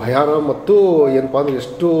ಒಂದು ಭಯಾನ ಮತ್ತು ಏನಪ್ಪ ಅಂದರೆ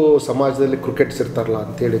ಎಷ್ಟು ಸಮಾಜದಲ್ಲಿ ಕ್ರಿಕೆಟ್ಸ್ ಇರ್ತಾರಲ್ಲ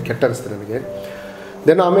ಅಂತೇಳಿ ಕೆಟ್ಟ ಅನಿಸ್ತು ನನಗೆ.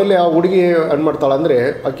 ದೆನ್ ಆಮೇಲೆ ಆ ಹುಡುಗಿ ಏನು ಮಾಡ್ತಾಳೆ ಅಂದರೆ,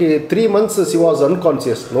 ಆಕೆ 3 months ಸಿ ವಾಸ್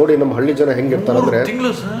ಅನ್ಕಾನ್ಸಿಯಸ್. ನೋಡಿ ನಮ್ಮ ಹಳ್ಳಿ ಜನ ಹೆಂಗಿರ್ತಾರೆ ಅಂದರೆ,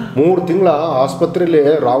 3 ತಿಂಗಳ ಆಸ್ಪತ್ರೆಯಲ್ಲಿ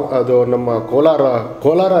ಅದು ನಮ್ಮ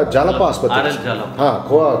ಕೋಲಾರ ಜಾಲಪ ಆಸ್ಪತ್ರೆ,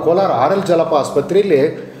 ಕೋಲಾರ RL ಜಾಲಪ ಆಸ್ಪತ್ರೆಯಲ್ಲಿ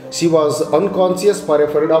C was unconscious for A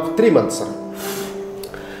period of 3 months.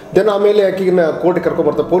 Then ಆಮೇಲೆ ಆಕೆಗಿನ ಕೋರ್ಟಿಗೆ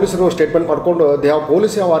ಕರ್ಕೊಂಡ್ಬರ್ತಾರೆ. ಪೊಲೀಸರು ಸ್ಟೇಟ್ಮೆಂಟ್ ಮಾಡಿಕೊಂಡು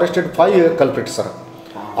police have arrested 5 culprits sir.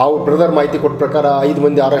 ಅವ್ರ ಬ್ರದರ್ ಮಾಹಿತಿ ಕೊಟ್ಟ ಪ್ರಕಾರ 5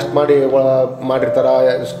 ಮಂದಿ ಅರೆಸ್ಟ್ ಮಾಡಿರ್ತಾರೆ.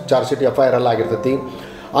 ಚಾರ್ಜ್ ಶೀಟ್ FIR ಎಲ್ಲ ಆಗಿರ್ತೈತಿ.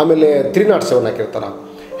 ಆಮೇಲೆ 307 ಹಾಕಿರ್ತಾರೆ.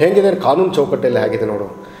 ಹೇಗಿದೆ ಕಾನೂನು ಚೌಕಟ್ಟಲ್ಲಿ ಆಗಿದೆ ನೋಡು.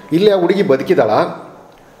 ಇಲ್ಲೇ ಹುಡುಗಿ ಬದುಕಿದಾಳ,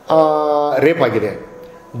 ರೇಪ್ ಆಗಿದೆ.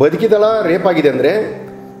 ರೇಪ್ ಆಗಿದೆ ಅಂದರೆ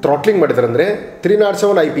ಥ್ರಾಟ್ಲಿಂಗ್ ಮಾಡಿದ್ರು ಅಂದರೆ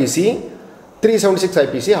 307 IPC 376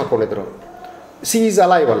 IPC ಹಾಕ್ಕೊಂಡಿದ್ರು. C is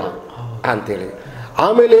alive ಅಲ್ಲ ಅಂಥೇಳಿ.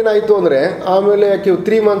 ಆಮೇಲೆ ಏನಾಯಿತು ಅಂದರೆ, ಆಮೇಲೆ ಆಕೆ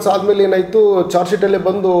 3 months ಆದಮೇಲೆ ಏನಾಯಿತು, ಚಾರ್ಜ್ ಶೀಟಲ್ಲೇ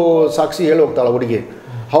ಬಂದು ಸಾಕ್ಷಿ ಹೇಳಿ ಹೋಗ್ತಾಳೆ ಹುಡುಗಿ.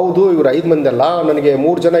 ಹೌದು ಇವರು 5 ಮಂದಿ ಅಲ್ಲ, ನನಗೆ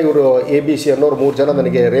 3 ಜನ ಇವರು ABC ಅನ್ನೋರು 3 ಜನ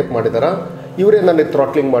ನನಗೆ ರೇಪ್ ಮಾಡಿದಾರೆ, ಇವರೇ ನನಗೆ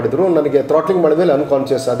ಥ್ರಾಟ್ಲಿಂಗ್ ಮಾಡಿದರು, ನನಗೆ ಥ್ರಾಟ್ಲಿಂಗ್ ಮಾಡಿದ್ಮೇಲೆ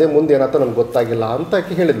ಅನ್ಕಾನ್ಷಿಯಸ್ ಅದೇ, ಮುಂದೆ ಏನಾಯ್ತು ನನಗೆ ಗೊತ್ತಾಗಿಲ್ಲ ಅಂತ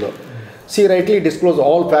ಆಕೆ ಹೇಳಿದ್ಲು. C rightly disclose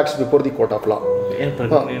all facts before the court of law.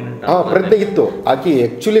 ಪ್ರಜ್ಞೆ ಇತ್ತು ಆಕೆ.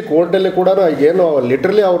 ಆ್ಯಕ್ಚುಲಿ ಕೋರ್ಟಲ್ಲಿ ಕೂಡ ಏನೋ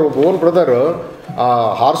ಲಿಟ್ರಲಿ ಅವರು ಓನ್ ಬ್ರದರ್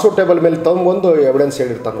ಹಾರ್ಸೋ ಟೇಬಲ್ ಮೇಲೆ ತಂದು ಎವಿಡೆನ್ಸ್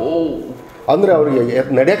ಹೇಳಿರ್ತಾನೆ. ಅಂದರೆ ಅವ್ರಿಗೆ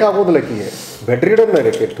ನಡೆಯೋಕ್ಕಾಗೋದಿಲ್ಲ ಆಕೆಗೆ, ಬೆಡ್ ರಿಡನ್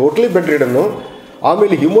ಆಕೆ, ಟೋಟ್ಲಿ ಬೆಡ್ ರಿಡನ್ನು.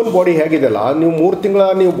 ಆಮೇಲೆ ಹ್ಯೂಮನ್ ಬಾಡಿ ಹೇಗಿದೆಯಲ್ಲ, ನೀವು 3 ತಿಂಗಳ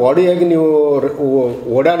ನೀವು ಬಾಡಿಯಾಗಿ ನೀವು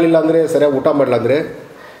ಓಡಾಡಲಿಲ್ಲ ಅಂದರೆ, ಸರಿಯಾಗಿ ಊಟ ಮಾಡಲಿಲ್ಲ ಅಂದರೆ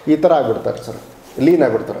ಈ ಥರ ಆಗಿಬಿಡ್ತಾರೆ ಸರ್, ಲೀನ್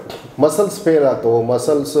ಆಗಿಬಿಡ್ತಾರೆ. ಮಸಲ್ಸ್ ಫೇಲ್ ಆಗ್ತವೆ,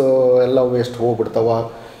 ಮಸಲ್ಸ್ ಎಲ್ಲ ವೇಸ್ಟ್ ಹೋಗ್ಬಿಡ್ತಾವ,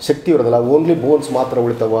 ಶಕ್ತಿ ಇರೋದಿಲ್ಲ, ಓನ್ಲಿ ಬೋನ್ಸ್ ಮಾತ್ರ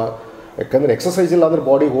ಉಳಿತಾವ. ಯಾಕಂದರೆ ಎಕ್ಸಸೈಸ್ ಇಲ್ಲ ಅಂದರೆ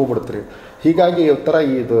ಬಾಡಿ ಹೋಗ್ಬಿಡ್ತೀರಿ. ಹೀಗಾಗಿ ಈ ಥರ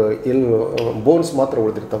ಇದು ಬೋನ್ಸ್ ಮಾತ್ರ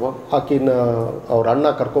ಉಳಿದಿರ್ತಾವ. ಆಕಿನ ಅವ್ರ ಅಣ್ಣ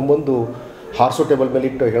ಕರ್ಕೊಂಬಂದು ಹಾರ್ಸೋ ಟೇಬಲ್ ಮೇಲೆ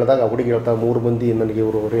ಇಟ್ಟು ಹೇಳಿದಾಗ ಹುಡುಗಿ ಹೇಳ್ತಾ 3 ಮಂದಿ ನನಗೆ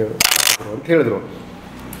ಇವರು ಅಂತ ಹೇಳಿದ್ರು.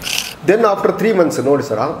 ದೆನ್ ಆಫ್ಟರ್ 3 months ನೋಡಿ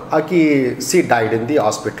ಸರ, ಆಕಿ C died in the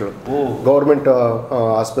hospital. Government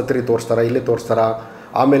ಆಸ್ಪತ್ರೆ ತೋರಿಸ್ತಾರೆ, ಇಲ್ಲಿ ತೋರಿಸ್ತಾರೆ.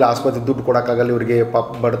 ಆಮೇಲೆ ಆಸ್ಪತ್ರೆ ದುಡ್ಡು ಕೊಡೋಕ್ಕಾಗಲ್ಲ ಇವರಿಗೆ,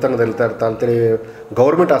 ಪಾಪ ಬಡತನದಲ್ಲಿ ಇರ್ತಾ ಅಂತೇಳಿ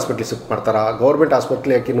ಗೌರ್ಮೆಂಟ್ ಹಾಸ್ಪಿಟ್ಲಿಗೆ ಶಿಫ್ಟ್ ಮಾಡ್ತಾರೆ. ಗೌರ್ಮೆಂಟ್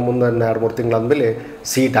ಹಾಸ್ಪಿಟ್ಲಿಗೆ ಆಕಿನ ಮುಂದೆ 2-3 ತಿಂಗಳಾದಮೇಲೆ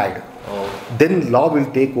C died. Then law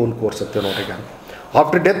will take own course ಅಂತ ನೋಡ್ರಿ.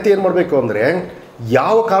 ಆಫ್ಟರ್ ಡೆತ್ ಏನು ಮಾಡಬೇಕು ಅಂದರೆ,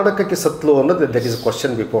 ಯಾವ ಕಾರಣಕ್ಕೆ ಸತ್ಲು ಅನ್ನೋದು that is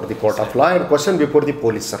question before the court of law and question before the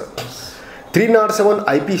ಪೊಲೀಸರ್. 307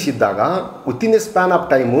 IPC ಇದ್ದಾಗ within A span of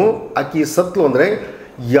time ಆಕಿ ಸತ್ಲು ಅಂದರೆ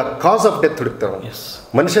ಕಾಸ್ ಆಫ್ ಡೆತ್ ಹುಡುಕ್ತಾರೆ.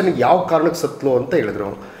 ಮನುಷ್ಯನಿಗೆ ಯಾವ ಕಾರಣಕ್ಕೆ ಸತ್ಲು ಅಂತ ಹೇಳಿದ್ರು.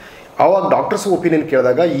 ಆವಾಗ ಡಾಕ್ಟರ್ಸ್ ಒಪಿನಿಯನ್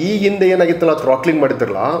ಕೇಳಿದಾಗ, ಈ ಹಿಂದೆ ಏನಾಗಿತ್ತಲ್ಲ ಥ್ರಾಟ್ಲಿಂಗ್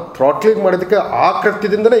ಮಾಡಿದ್ರಲ್ಲ, ಥ್ರಾಟ್ಲಿಂಗ್ ಮಾಡಿದ್ದಕ್ಕೆ ಆ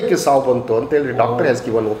ಕೃತ್ಯದಿಂದನೇ ಈಕೆ ಸಾವು ಬಂತು ಅಂತ ಹೇಳಿ doctor has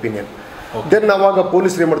given opinion. Then ಆವಾಗ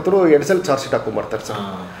ಪೊಲೀಸರು ಏನು ಮಾಡ್ತಾರೆ, ಎಡ್ಸಲ್ ಚಾರ್ಜ್ ಶೀಟ್ ಹಾಕೊಂಡ್ಬರ್ತಾರೆ ಸರ್.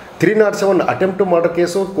 307 ಅಟೆಂಪ್ಟ್ ಮಾಡೋ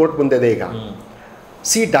ಕೇಸು ಕೋರ್ಟ್ ಬಂದಿದೆ ಈಗ.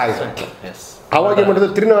 C dies. ಅವಾಗ ಏನು ಮಾಡಿದ್ರು,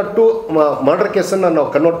 302 ಮರ್ಡರ್ ಕೇಸನ್ನು ನಾವು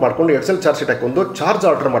ಕನ್ವರ್ಟ್ ಮಾಡ್ಕೊಂಡು ಎಡ್ಸಲ್ ಚಾರ್ಜ್ ಶೀಟ್ ಹಾಕೊಂಡು ಚಾರ್ಜ್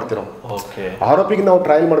ಆರ್ಡರ್ ಮಾಡ್ತೀವಿ ನಾವು. ಆರೋಪಿಗೆ ನಾವು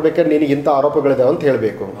ಟ್ರಯಲ್ ಮಾಡ್ಬೇಕಾದ್ರೆ ನಿನಗೆ ಇಂಥ ಆರೋಪಗಳಿದಾವೆ ಅಂತ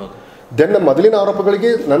ಹೇಳಬೇಕು. ದೆನ್ ಮೊದಲಿನ ಆರೋಪಗಳಿಗೆ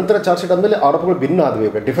ನಂತರ ಚಾರ್ಜ್ ಶೀಟ್ ಆದಮೇಲೆ ಆರೋಪಗಳು ಭಿನ್ನ ಆದವು,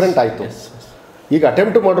 ಈಗ ಡಿಫ್ರೆಂಟ್ ಆಯಿತು. ಈಗ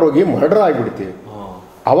ಅಟೆಂಪ್ಟ್ ಮರ್ಡರ್ ಹೋಗಿ ಮರ್ಡರ್ ಆಗಿಬಿಡ್ತೀವಿ.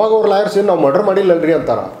 ಅವಾಗ ಅವ್ರ ಲಾಯರ್ಸ್ ಏನು ನಾವು ಮರ್ಡರ್ ಮಾಡಿಲ್ಲಲ್ರಿ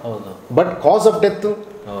ಅಂತಾರ. ಬಟ್ ಕಾಸ್ ಆಫ್ ಡೆತ್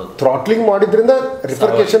ಥ್ರಾಟ್ಲಿಂಗ್ ಮಾಡಿದ್ರಿಂದ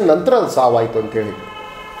ರಿಫರ್ಕೇಷನ್ ನಂತರ ಅದು ಸಾವಾಯಿತು ಅಂತೇಳಿ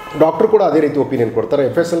ಡಾಕ್ಟ್ರು ಕೂಡ ಅದೇ ರೀತಿ ಒಪಿನಿಯನ್ ಕೊಡ್ತಾರೆ,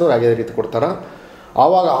 FSL ಅದೇ ರೀತಿ ಕೊಡ್ತಾರೆ.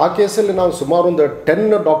 ಆವಾಗ ಆ ಕೇಸಲ್ಲಿ ನಾನು ಸುಮಾರು ಒಂದು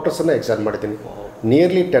 10 ಡಾಕ್ಟರ್ಸನ್ನು ಎಕ್ಸಾಮ್ ಮಾಡಿದ್ದೀನಿ,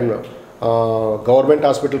 ನಿಯರ್ಲಿ 10. ಗೌರ್ಮೆಂಟ್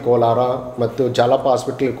ಹಾಸ್ಪಿಟಲ್ ಕೋಲಾರ ಮತ್ತು ಜಾಲಪ್ಪ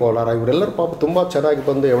ಹಾಸ್ಪಿಟಲ್ ಕೋಲಾರ ಇವರೆಲ್ಲರೂ ಪಾಪ ತುಂಬ ಚೆನ್ನಾಗಿ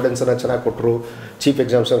ಬಂದು ಎವಿಡೆನ್ಸನ್ನು ಚೆನ್ನಾಗಿ ಕೊಟ್ಟರು. ಚೀಫ್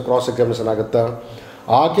ಎಕ್ಸಾಮಿನೇಷನ್, ಕ್ರಾಸ್ ಎಕ್ಸಾಮಿನೇಷನ್ ಆಗುತ್ತೆ.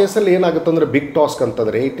 ಆ ಕೇಸಲ್ಲಿ ಏನಾಗುತ್ತೆ ಅಂದರೆ ಬಿಗ್ ಟಾಸ್ಕ್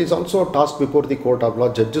ಅಂತಂದರೆ it is also task before the court of law.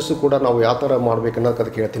 Judges ಕೂಡ ನಾವು ಯಾವ ಥರ ಮಾಡ್ಬೇಕನ್ನೋದು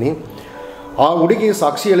ಅದಕ್ಕೆ ಹೇಳ್ತೀನಿ. ಆ ಹುಡುಗಿ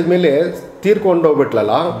ಸಾಕ್ಷಿ ಹೇಳಿದ ಮೇಲೆ ತೀರ್ಕೊಂಡು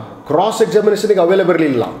ಹೋಗ್ಬಿಟ್ಲಲ್ಲ, ಕ್ರಾಸ್ ಎಕ್ಸಾಮಿನೇಷನ್ಗೆ ಅವೈಲೇಬಲ್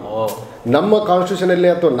ಇಲ್ಲ. ನಮ್ಮ ಕಾನ್ಸ್ಟಿಟ್ಯೂಷನಲ್ಲಿ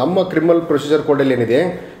ಅಥವಾ ನಮ್ಮ ಕ್ರಿಮಿನಲ್ ಪ್ರೊಸೀಜರ್ ಕೋಡಲ್ಲಿ ಏನಿದೆ,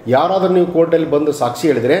 ಯಾರಾದರೂ ನೀವು ಕೋರ್ಟಲ್ಲಿ ಬಂದು ಸಾಕ್ಷಿ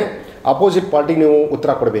ಹೇಳಿದರೆ ಅಪೋಸಿಟ್ ಪಾರ್ಟಿಗೆ ನೀವು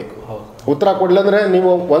ಉತ್ತರ ಕೊಡಬೇಕು. ಉತ್ತರ ಕೊಡಲಿಲ್ಲ ಅಂದರೆ ನೀವು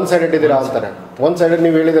ಒನ್ ಸೈಡೆಡ್ ಇದ್ದೀರಾ ಅಂತಾರೆ. ಒನ್ ಸೈಡೆಡ್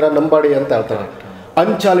ನೀವು ಹೇಳಿದ್ದೀರಾ ನಂಬಾಡಿ ಅಂತ ಹೇಳ್ತಾರೆ.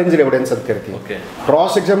 ಅನ್ಚಾಲೆಂಜ್ಡ್ ಎವಿಡೆನ್ಸ್ ಅಂತ ಕರಿತೀವಿ.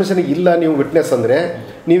 ಕ್ರಾಸ್ ಎಕ್ಸಾಮಿನೇಷನ್ಗೆ ಇಲ್ಲ ನೀವು ವಿಟ್ನೆಸ್ ಅಂದರೆ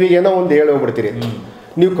ನೀವೀಗ ಏನೋ ಒಂದು ಹೇಳಿ ಹೋಗ್ಬಿಡ್ತೀರಿ.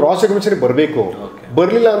 ನೀವು ಕ್ರಾಸ್ ಎಕ್ಸಾಮಿನೇಷನ್ಗೆ ಬರಬೇಕು.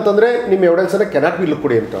 ಬರಲಿಲ್ಲ ಅಂತಂದರೆ ನಿಮ್ಮ ಎವಿಡೆನ್ಸನ್ನು ಕೆನಾಟ್ ಬಿ ಲುಕ್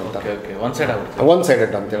ಕೊಡಿ ಅಂತ ಹೇಳ್ತಾರೆ. ಒನ್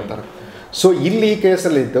ಸೈಡೆಡ್ ಅಂತ ಹೇಳ್ತಾರೆ. ಸೊ ಇಲ್ಲಿ ಈ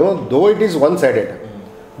ಕೇಸಲ್ಲಿ ಇತ್ತು, though it is one sided,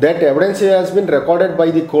 that evidence has been recorded by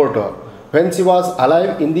the court when she was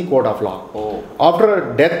alive in the court of law. After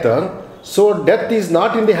death, so death is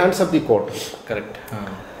not in the hands of the court. Correct.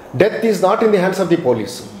 Death is not in the hands of the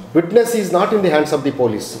police. Witness is not in the hands of the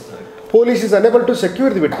police. Police is unable to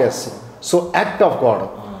secure the witness. So act of God.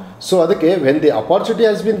 So adake when the opportunity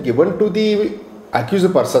has been given to the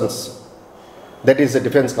accused persons, that is the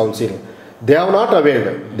defense counsel, they have not availed,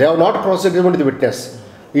 they have not cross-examined the witness.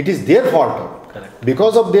 It is their fault. Correct.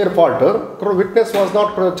 Because of their fault, witness was not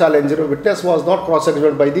challenged, witness was not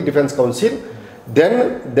cross-examined by the defense counsel. Then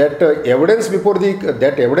that evidence before the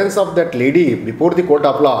that evidence of that lady before the court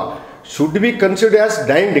of law should be considered as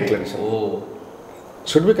dying declaration.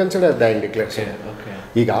 Should be considered as dying declaration. Okay.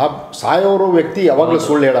 ಈಗ ಸಾಯೋರು ವ್ಯಕ್ತಿ ಯಾವಾಗಲೂ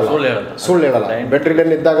ಸುಳ್ಳು ಹೇಳಲ್ಲ. Bed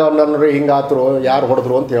ridden ಇದ್ದಾಗ ನನ್ನ ಹಿಂಗಾತರು ಯಾರು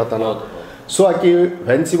ಹೊಡೆದ್ರು ಅಂತ ಹೇಳ್ತಾನೆ. ಸೊ ಆಕಿ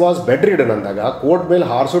when C was bed ridden ಅಂದಾಗ ಕೋರ್ಟ್ ಮೇಲೆ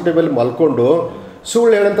ಹಾರ್ಸೋಟಿ ಮೇಲೆ ಮಲ್ಕೊಂಡು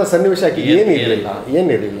ಸುಳ್ಳು ಹೇಳೋಂಥ ಸನ್ನಿವೇಶ ಆಕೆ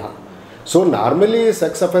ಏನಿರಲಿಲ್ಲ. ಸೊ ನಾರ್ಮಲಿ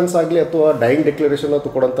ಸೆಕ್ಸ್ ಅಫೆನ್ಸ್ ಆಗಲಿ ಅಥವಾ ಡೈಯಿಂಗ್ ಡಿಕ್ಲರೇಷನ್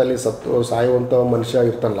ಅಥವಾ ಕೊಡೋಂಥಲ್ಲಿ ಸಾಯುವಂಥ ಮನುಷ್ಯ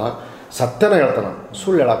ಇರ್ತಾನಲ್ಲ, ಸತ್ಯನ ಹೇಳ್ತಾನೆ,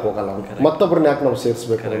 ಸುಳ್ಳು ಹೇಳಕ್ಕೆ ಹೋಗಲ್ಲ. ಮತ್ತೊಬ್ಬರನ್ನ ಯಾಕೆ ನಾವು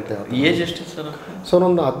ಸೇರಿಸ್ಬೇಕು ಅಂತ ಹೇಳ್ತಾರೆ. ಏಜ್ ಎಷ್ಟು ಸರ್? ಸೊ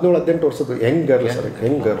ಒಂದು 17-18 ವರ್ಷದ್ದು Young girl sir,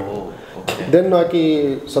 Young girl. Then ಆಕಿ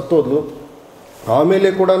ಸತ್ತೋದ್ಲು.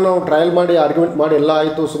 ಆಮೇಲೆ ಕೂಡ ನಾವು ಟ್ರಯಲ್ ಮಾಡಿ ಆರ್ಗ್ಯುಮೆಂಟ್ ಮಾಡಿ ಎಲ್ಲ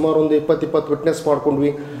ಆಯಿತು. ಸುಮಾರು ಒಂದು 20 ವಿಟ್ನೆಸ್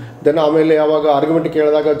ಮಾಡ್ಕೊಂಡ್ವಿ. ದೆನ್ ಆಮೇಲೆ ಯಾವಾಗ ಆರ್ಗ್ಯುಮೆಂಟ್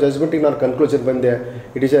ಕೇಳಿದಾಗ ಜಜ್ಮೆಂಟಿಗೆ ನಾನು ಕನ್ಕ್ಲೂಷನ್ ಬಂದೆ,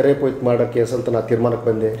 it is A rape with murder case ಅಂತ ನಾನು ತೀರ್ಮಾನಕ್ಕೆ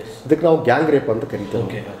ಬಂದೆ. ಇದಕ್ಕೆ ನಾವು ಗ್ಯಾಂಗ್ ರೇಪ್ ಅಂತ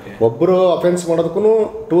ಕರಿತೀವಿ. ಒಬ್ಬರು ಅಫೆನ್ಸ್ ಮಾಡೋದಕ್ಕೂ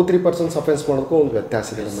 2-3 ಅಫೆನ್ಸ್ ಮಾಡೋದಕ್ಕೂ ಒಂದು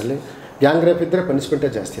ವ್ಯತ್ಯಾಸ ಇದೆ. ನಮ್ಮಲ್ಲಿ ಗ್ಯಾಂಗ್ ರೇಪ್ ಇದ್ದರೆ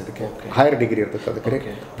ಪನಿಷ್ಮೆಂಟೇ ಜಾಸ್ತಿ, ಅದಕ್ಕೆ ಹೈಯರ್ ಡಿಗ್ರಿ ಇರ್ತದೆ,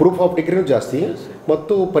 ಅದಕ್ಕೆ ಪ್ರೂಫ್ ಆಫ್ ಡಿಗ್ರಿನೂ ಜಾಸ್ತಿ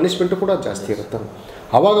ಮತ್ತು ಪನಿಷ್ಮೆಂಟು ಕೂಡ ಜಾಸ್ತಿ ಇರುತ್ತೆ.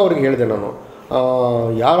 ಆವಾಗ ಅವ್ರಿಗೆ ಹೇಳಿದೆ ನಾನು,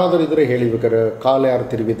 ಯಾರಾದರೂ ಇದ್ದರೆ ಹೇಳಿ, ಬೇಕಾದ್ರೆ ಕಾಲು ಯಾರು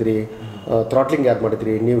ತಿರುಗಿದ್ರಿ, ಥ್ರಾಟ್ಲಿಂಗ್ ಯಾರು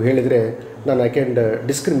ಮಾಡಿದ್ರಿ, ನೀವು ಹೇಳಿದರೆ ನಾನು ಐ ಕ್ಯಾನ್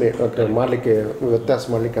ಡಿಸ್ಕ್ರಿಮಿನೇಟ್ ಮಾಡಲಿಕ್ಕೆ, ವ್ಯತ್ಯಾಸ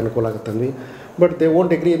ಮಾಡಲಿಕ್ಕೆ ಅನುಕೂಲ ಆಗುತ್ತಂದ್ವಿ. But they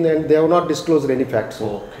won't agri and they have not disclosed any facts,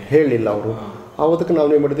 ಹೇಳಿಲ್ಲ ಅವರು. ಅವತ್ತಕ್ಕೆ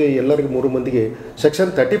ನಾವೇನು ಮಾಡಿದ್ವಿ, ಎಲ್ಲರಿಗೂ 3 ಮಂದಿಗೆ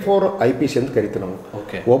ಸೆಕ್ಷನ್ 34 IPC ಅಂತ ಕರಿತೀವಿ ನಾವು.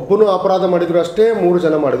 ಒಬ್ಬನು ಅಪರಾಧ ಮಾಡಿದ್ರು ಅಷ್ಟೇ, 3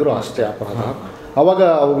 ಜನ ಮಾಡಿದ್ರು ಅಷ್ಟೇ ಅಪರಾಧ. ಅವಾಗ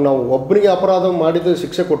ನಾವು ಒಬ್ಬನಿಗೆ ಅಪರಾಧ ಮಾಡಿದ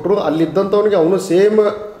ಶಿಕ್ಷೆ ಕೊಟ್ಟರು, ಅಲ್ಲಿದ್ದಂಥವನಿಗೆ ಅವನು ಸೇಮ್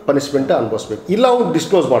ಪನಿಷ್ಮೆಂಟ್ ಅನುಭವಿಸ್ಬೇಕು, ಇಲ್ಲ ಅವ್ನು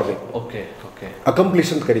ಡಿಸ್ಕ್ಲೋಸ್ ಮಾಡಬೇಕು.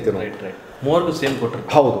 ಅಕಂಪ್ಲಿಷ್ ಅಂತ ಕರಿತೀವಿ ನಾವು. 3 ಸೇಮ್ ಕೊಟ್ಟರು.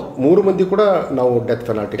 ಹೌದು, 3 ಮಂದಿ ಕೂಡ ನಾವು ಡೆತ್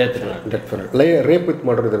ಪೆನಾಲ್ಟಿ ರೇಪ್ ವಿತ್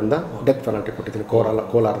ಮಾಡಿರೋದ್ರಿಂದ ಡೆತ್ ಪೆನಾಲ್ಟಿ ಕೊಟ್ಟಿದ್ದೀನಿ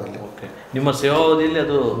ಕೋಲಾರದಲ್ಲಿ. ನಿಮ್ಮ ಸೇವಾವಧಿಯಲ್ಲಿ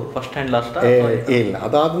ಅದು ಫಸ್ಟ್ ಆ್ಯಂಡ್ ಲಾಸ್ಟ್? ಇಲ್ಲ,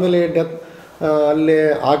 ಅದಾದಮೇಲೆ ಡೆತ್ ಅಲ್ಲೇ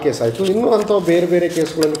ಆ ಕೇಸ್ ಆಯಿತು. ಇನ್ನೂ ಅಂಥ ಬೇರೆ ಬೇರೆ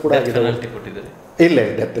ಕೇಸ್ಗಳಲ್ಲಿ ಕೂಡ ಆಗಿದೆ. ಇಲ್ಲ,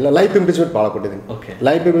 ಡೆತ್ ಇಲ್ಲ, ಲೈಫ್ ಇಂಪ್ರಿಸ್ಮೆಂಟ್ ಭಾಳ ಕೊಟ್ಟಿದ್ದೀನಿ.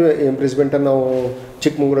 ಲೈಫ್ ಇಂಪ್ರಿಸ್ಮೆಂಟನ್ನು ನಾವು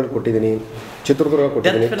ಚಿಕ್ಕಮಗಳೂರಲ್ಲಿ ಕೊಟ್ಟಿದ್ದೀನಿ, ಚಿತ್ರದುರ್ಗ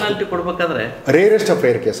ಕೊಟ್ಟಿದ್ದೀನಿ. ಪೆನಾಲ್ಟಿ ಕೊಡಬೇಕಾದ್ರೆ ರೇರೆಸ್ಟ್ ಆಫ್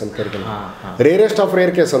ರೇರ್ ಕೇಸ್ ಅಂತ ಕರಿತೀನಿ. ರೇರೆಸ್ಟ್ ಆಫ್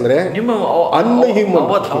ರೇರ್ ಕೇಸ್ ಅಂದರೆ ನಿಮ್ಮ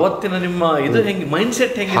ಅವತ್ತಿನ ನಿಮ್ಮ ಇದು ಹೆಂಗೆ ಮೈಂಡ್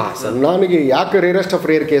ಸೆಟ್ ಹೆಂಗೆ? ನನಗೆ ಯಾಕೆ ರೇರೆಸ್ಟ್ ಆಫ್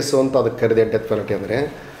ರೇರ್ ಕೇಸು ಅಂತ ಅದಕ್ಕೆ ಕರೆದೆ ಡೆತ್ ಪೆನಾಲ್ಟಿ ಅಂದರೆ,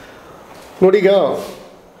 ನೋಡಿ ಈಗ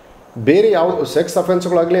ಬೇರೆ ಯಾವ ಸೆಕ್ಸ್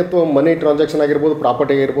ಅಫೆನ್ಸ್ಗಳಾಗಲಿ ಅಥವಾ ಮನಿ ಟ್ರಾನ್ಸಾಕ್ಷನ್ ಆಗಿರ್ಬೋದು,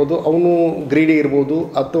 ಪ್ರಾಪರ್ಟಿ ಆಗಿರ್ಬೋದು, ಅವನು ಗ್ರೀಡಿ ಇರ್ಬೋದು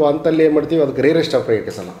ಅಥವಾ ಅಂತಲ್ಲಿ ಏನು ಮಾಡ್ತೀವಿ, ಅದಕ್ಕೆ ರೇರೆಸ್ಟ್ ಆಫ್ ರೇರ್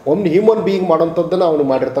ಕೇಸ್ ಅಲ್ಲ. ಒಂದು ಹ್ಯೂಮನ್ ಬೀಯಿಂಗ್ ಮಾಡೋಂಥದ್ದನ್ನು ಅವನು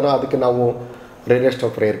ಮಾಡಿರ್ತಾನೆ, ಅದಕ್ಕೆ ನಾವು ರೇರೆಸ್ಟ್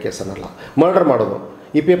ಆಫ್ ರೇರ್ ಕೇಸ್ ಅನ್ನಲ್ಲ. ಮರ್ಡರ್ ಮಾಡೋದು,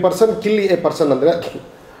 if A person kill A person ಅಂದರೆ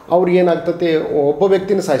ಅವ್ರಿಗೆ ಏನಾಗ್ತೈತಿ, ಒಬ್ಬ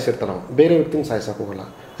ವ್ಯಕ್ತಿನ ಸಾಯಿಸಿರ್ತಾನೆ, ನಾವು ಬೇರೆ ವ್ಯಕ್ತಿನ ಸಾಯಿಸೋಕೆ ಹೋಗಲ್ಲ.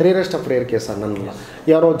 ರೇರೆಸ್ಟ್ ಆಫ್ ರೇರ್ ಕೇಸ್ ಅನ್ನಲ್ಲ.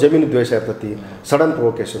 ಯಾರೋ ಜಮೀನು ದ್ವೇಷ ಇರ್ತೈತಿ, ಸಡನ್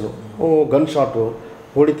ಪ್ರೊವೊಕೇಶನು, ಗನ್ ಶಾಟು,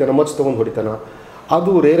 ಹೊಡಿತಾನೆ, ಮಚ್ಚು ತೊಗೊಂಡು ಹೊಡಿತಾನೆ,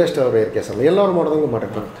 ಅದು ರೇರೆಸ್ಟ್ ಆಫ್ ರೇರ್ ಕೇಸ್ ಅಲ್ಲ. ಎಲ್ಲರೂ ಮಾಡ್ದಂಗೆ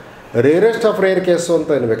ಮಾಡಿರ್ತಾನೆ. ರೇರೆಸ್ಟ್ ಆಫ್ ರೇರ್ ಕೇಸು ಅಂತ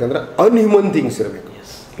ಏನ್ಬೇಕಂದ್ರೆ ಅನ್ಹ್ಯೂಮನ್ ಥಿಂಗ್ಸ್ ಇರಬೇಕು,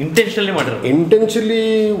 ಇಂಟೆನ್ಷನಲಿ ಮಾಡಿರ್ಬೇಕು. ಇಂಟೆನ್ಷನಲಿ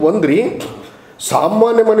ಒಂದ್ರಿ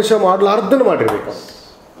ಸಾಮಾನ್ಯ ಮನುಷ್ಯ ಮಾಡಲಾರ್ದನ್ನು ಮಾಡಿರ್ಬೇಕು,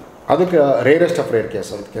 ಅದಕ್ಕೆ ರೇರೆಸ್ಟ್ ಆಫ್ ರೇರ್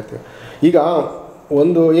ಕೇಸ್ ಅಂತ ಕೇಳ್ತೀವಿ. ಈಗ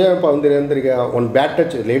ಒಂದು ಏನಪ್ಪ ಅಂದ್ರೆ ಈಗ ಒಂದು ಬ್ಯಾಡ್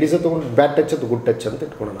ಟಚ್, ಲೇಡೀಸ್ ತೊಗೊಂಡು ಬ್ಯಾಡ್ ಟಚ್ ಅದು ಗುಡ್ ಟಚ್ ಅಂತ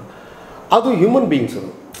ಇಟ್ಕೊಳ್ಳೋಣ, ಅದು ಹ್ಯೂಮನ್ ಬೀಯಿಂಗ್ಸ್.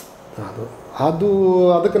 ಅದು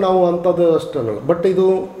ಅದಕ್ಕೆ ನಾವು ಅಂಥದ್ದು ಅಷ್ಟು ಅನ್ನಲ್ಲ. ಬಟ್ ಇದು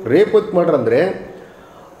ರೇಪ್ ವಿತ್ ಮರ್ಡರ್ ಅಂದರೆ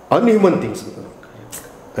ಅನ್ಹ್ಯೂಮನ್ ಥಿಂಗ್ಸ್ ಅಂತ.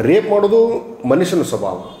 ರೇಪ್ ಮಾಡೋದು ಮನುಷ್ಯನ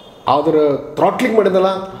ಸ್ವಭಾವ, ಆದ್ರೆ ಥ್ರಾಟ್ಲಿಂಗ್ ಮಾಡಿದಲ್ಲ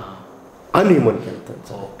ಅನ್ಹ್ಯೂಮನ್ ಅಂತ.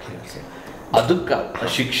 ಅದಕ್ಕೆ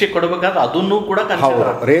ಶಿಕ್ಷೆ ಕೊಡಬೇಕಾದ್ರೆ ಅದನ್ನು ಕೂಡ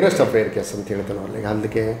ರೇರೆಸ್ಟ್ ಆಫ್ ರೇರ್ ಕೇಸ್ ಅಂತ ಹೇಳ್ತೇವೆ ನಾವು ಅಲ್ಲಿಗೆ.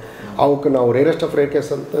 ಅದಕ್ಕೆ ಅವಕ್ಕೆ ನಾವು ರೇರೆಸ್ಟ್ ಆಫ್ ರೇರ್ ಕೇಸ್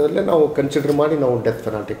ಅಂತಲೇ ನಾವು ಕನ್ಸಿಡರ್ ಮಾಡಿ ನಾವು ಡೆತ್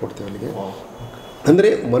ಪೆನಾಲ್ಟಿ ಕೊಡ್ತೀವಿ ಅಲ್ಲಿಗೆ. ಅಂದರೆ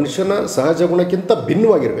ಮನುಷ್ಯನ ಸಹಜ ಗುಣಕ್ಕಿಂತ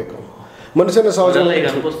ಭಿನ್ನವಾಗಿರಬೇಕು. ಮನುಷ್ಯನ ಸಹಜ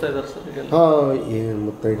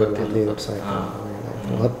ಏನು 15 ವರ್ಷ ಆಯಿತು,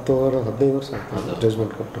 15 ವರ್ಷ ಆಯಿತು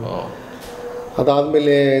ಜಜ್ಮೆಂಟ್ ಕೊಟ್ಟು.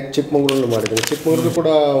 ಅದಾದಮೇಲೆ ಚಿಕ್ಕಮಗಳೂರಲ್ಲಿ ಮಾಡಿದ್ದೀನಿ. ಚಿಕ್ಕಮಗಳೂರು ಕೂಡ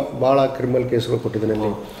ಭಾಳ ಕ್ರಿಮಿನಲ್ ಕೇಸ್ಗಳು ಕೊಟ್ಟಿದ್ದೀನಿ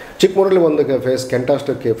ಅಲ್ಲಿ. ಚಿಕ್ಕಮಗಳೂರಲ್ಲಿ ಒಂದು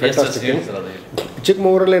ಫ್ಯಾಂಟಾಸ್ಟಿಕ್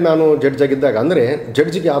ಚಿಕ್ಕಮಗಳೂರಲ್ಲಿ ನಾನು ಜಡ್ಜ್ ಆಗಿದ್ದಾಗ, ಅಂದರೆ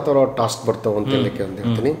ಜಡ್ಜಿಗೆ ಯಾವ ಥರ ಟಾಸ್ಕ್ ಬರ್ತಾವೆ ಅಂತ ಹೇಳಲಿಕ್ಕೆ ಅಂತ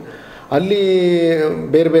ಹೇಳ್ತೀನಿ. ಅಲ್ಲಿ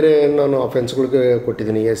ಬೇರೆ ಬೇರೆ ನಾನು ಅಫೆನ್ಸ್ಗಳಿಗೆ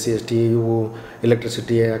ಕೊಟ್ಟಿದ್ದೀನಿ. SC/ST, ಇವು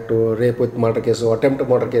electricity act, rape with murder case, attempt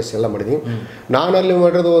murder case ಎಲ್ಲ ಮಾಡಿದ್ದೀನಿ. ನಾನು ಅಲ್ಲಿ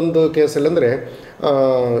ಮಾಡಿರೋದು ಒಂದು ಕೇಸಲ್ಲಿ ಅಂದರೆ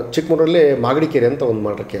ಚಿಕ್ಕಮಗಳೂರಲ್ಲಿ ಮಾಗಡಿಕೇರಿ ಅಂತ ಒಂದು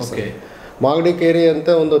ಮರ್ಡರ್ ಕೇಸ್. ಮಾಗಡಿಕೇರಿ ಅಂತ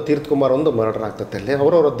ಒಂದು ತೀರ್ಥಕುಮಾರ್ ಒಂದು ಮರ್ಡರ್ ಆಗ್ತದೆ. ಅಲ್ಲಿ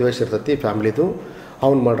ಅವರವರ ದ್ವೇಷ ಇರ್ತೈತಿ ಫ್ಯಾಮಿಲಿದು.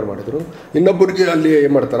 ಅವ್ನು ಮರ್ಡರ್ ಮಾಡಿದರು. ಇನ್ನೊಬ್ಬರಿಗೆ ಅಲ್ಲಿ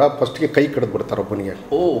ಏನು ಮಾಡ್ತಾರೆ, ಫಸ್ಟ್ಗೆ ಕೈ ಕಡ್ದು ಬಿಡ್ತಾರೆ ಒಬ್ಬನಿಗೆ.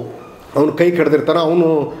 ಅವ್ನು ಕೈ ಕಡ್ದಿರ್ತಾನೆ, ಅವನು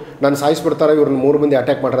ನಾನು ಸಾಯಿಸ್ಬಿಡ್ತಾರೆ, ಇವ್ರನ್ನ 3 ಮಂದಿ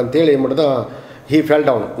ಅಟ್ಯಾಕ್ ಮಾಡ್ರೆ ಅಂತೇಳಿ ಏನು ಮಾಡ್ದ, ಹಿ ಫೆಲ್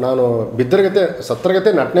ಡೌನ್. ನಾನು ಬಿದ್ದರಗತೆ ಸತ್ತರಗತೆ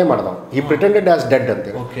ನಟನೆ ಮಾಡ್ದವ. ಹಿ ಪ್ರಿಟೆಂಡೆಡ್ ಆಸ್ ಡೆಡ್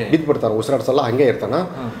ಅಂತೇಳಿ ಬಿದ್ದು ಬಿಡ್ತಾನೆ, ಉಸಿರಾಡ್ಸಲ್ಲ, ಹಾಗೆ ಇರ್ತಾನೆ.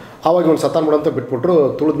 ಆವಾಗ ಇವ್ನು ಸತ್ತಾನ ಬಿಡಂತ ಬಿಟ್ಬಿಟ್ರು,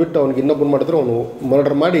 ತುಳಿದ್ಬಿಟ್ಟು ಅವ್ನಿಗೆ ಇನ್ನೊಬ್ಬನು ಮಾಡಿದ್ರು, ಅವನು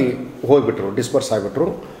ಮರ್ಡರ್ ಮಾಡಿ ಹೋಗಿಬಿಟ್ರು, ಡಿಸ್ಪರ್ಸ್ ಆಗಿಬಿಟ್ರು.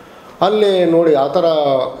 ಅಲ್ಲಿ ನೋಡಿ ಆ ಥರ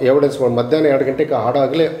ಎವಿಡೆನ್ಸ್ ಮಾಡಿ ಮಧ್ಯಾಹ್ನ 2 ಗಂಟೆಗೆ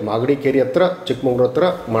ಹಾಡಾಗಲೇ ಮಾಗಡಿಕೇರಿ ಹತ್ರ ಚಿಕ್ಕಮಗಳೂರು ಹತ್ರ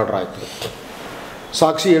ಮರ್ಡರ್ ಆಯಿತು.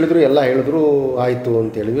 ಸಾಕ್ಷಿ ಹೇಳಿದ್ರು, ಎಲ್ಲ ಹೇಳಿದ್ರು, ಆಯಿತು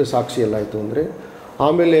ಅಂತ ಹೇಳಿದ್ವಿ. ಸಾಕ್ಷಿ ಎಲ್ಲ ಆಯಿತು ಅಂದರೆ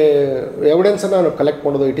ಆಮೇಲೆ ಎವಿಡೆನ್ಸನ್ನು ನಾವು ಕಲೆಕ್ಟ್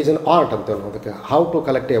ಮಾಡೋದು ಇಟ್ ಈಸ್ ಎನ್ ಆರ್ಟ್ ಅಂತ ಹೇಳೋದು. ಅದಕ್ಕೆ how to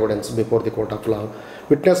collect evidence before the court of law.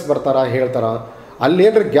 Witness ಬರ್ತಾರಾ, ಹೇಳ್ತಾರಾ,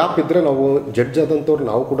 ಅಲ್ಲೇನಾರ ಗ್ಯಾಪ್ ಇದ್ದರೆ ನಾವು ಜಡ್ಜ್ ಆದಂಥವ್ರು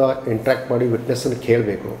ನಾವು ಕೂಡ ಇಂಟ್ರ್ಯಾಕ್ಟ್ ಮಾಡಿ ವಿಟ್ನೆಸ್ಸನ್ನು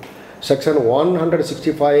ಕೇಳಬೇಕು. ಸೆಕ್ಷನ್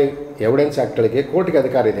 165 ಎವಿಡೆನ್ಸ್ ಆ್ಯಕ್ಟ್ಗಳಿಗೆ ಕೋರ್ಟ್ಗೆ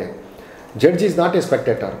ಅಧಿಕಾರ ಇದೆ. Judge is not A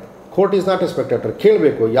spectator, court is not A spectator.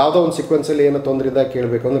 ಕೇಳಬೇಕು, ಯಾವುದೋ ಒಂದು ಸೀಕ್ವೆನ್ಸಲ್ಲಿ ಏನೋ ತೊಂದರೆ ಇದ್ದಾಗ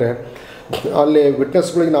ಕೇಳಬೇಕು. ಅಂದರೆ ಅಲ್ಲಿ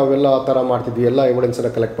ವಿಟ್ನೆಸ್ಗಳಿಗೆ ನಾವೆಲ್ಲ ಆ ಥರ ಮಾಡ್ತಿದ್ವಿ, ಎಲ್ಲ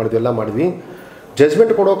ಎವಿಡೆನ್ಸನ್ನು ಕಲೆಕ್ಟ್ ಮಾಡಿದ್ವಿ, ಎಲ್ಲ ಮಾಡಿದ್ವಿ.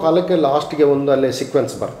 ಜಜ್ಮೆಂಟ್ ಕೊಡೋ ಕಾಲಕ್ಕೆ ಲಾಸ್ಟ್ಗೆ ಒಂದು ಅಲ್ಲೇ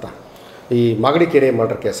ಸೀಕ್ವೆನ್ಸ್ ಬರ್ತಾ. ಈ ಮಾಗಡಿಕೆರೆ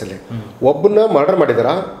ಮರ್ಡರ್ ಕೇಸಲ್ಲಿ ಒಬ್ಬನ್ನ ಮರ್ಡರ್ ಮಾಡಿದಾರ,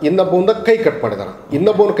 ಇನ್ನೊಬ್ಬನ ಕೈ ಕಟ್ ಮಾಡಿದಾರ.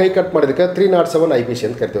 ಇನ್ನೊಬ್ಬನ ಕೈ ಕಟ್ ಮಾಡಿದಕ್ಕೆ 307 IPC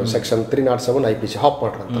ಅಂತ ಕರಿತೀವಿ. ಸೆಕ್ಷನ್ 307 IPC ಹಾಪ್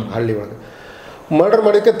ಮರ್ಡರ್ ಅಂತ ಹಳ್ಳಿ ಒಳಗೆ. ಮರ್ಡರ್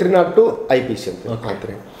ಮಾಡೋಕ್ಕೆ 302 IPC ಅಂತ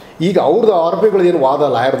ಅಂತಾರೆ. ಈಗ ಅವ್ರದ್ದು ಆರೋಪಿಗಳು ಏನು ವಾದ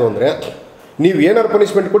ಲಾಯರ್ದು ಅಂದರೆ, ನೀವು ಏನಾರು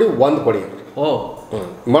ಪನಿಷ್ಮೆಂಟ್ ಕೊಡಿ, ಒಂದು ಕೊಡಿ.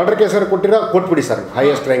 ಮರ್ಡರ್ ಕೇಸರ್ ಕೊಟ್ಟಿರ ಕೊಟ್ಬಿಡಿ sir,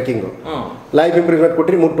 highest ranking. Life improvement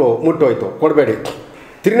ಕೊಟ್ಟಿರಿ, ಮುಟ್ಟೋಯ್ತು, ಕೊಡಬೇಡಿ.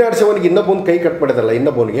 307ಗೆ ಇನ್ನೊಬ್ಬನ ಕೈ ಕಟ್ ಮಾಡಿದಲ್ಲ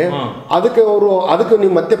ಇನ್ನೊಬ್ಬನಿಗೆ, ಅದಕ್ಕೆ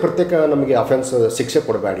ನೀವು ಮತ್ತೆ ಪ್ರತ್ಯೇಕ ನಮಗೆ ಅಫೆನ್ಸ್ ಶಿಕ್ಷೆ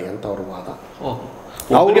ಕೊಡಬೇಡಿ ಅಂತ ಅವ್ರ ವಾದ.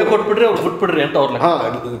 ಅವ್ರಿಗೆ ಕೊಟ್ಬಿಡ್ರಿ, ಅವ್ರು ಬಿಟ್ಬಿಡ್ರಿ ಅಂತ ಅವ್ರ.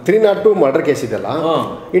 302 ಮರ್ಡರ್ ಕೇಸ್ ಇದೆಲ್ಲ,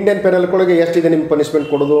 ಇಂಡಿಯನ್ ಪೆನಲ್ ಕೊಡಗೆ ಎಷ್ಟಿದೆ ನಿಮ್ಮ ಪನಿಷ್ಮೆಂಟ್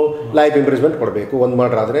ಕೊಡೋದು, ಲೈಫ್ ಇಂಪ್ರಿಸ್ಮೆಂಟ್ ಕೊಡಬೇಕು. ಒಂದು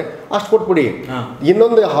ಮರ್ಡರ್ ಆದರೆ ಅಷ್ಟು ಕೊಟ್ಬಿಡಿ.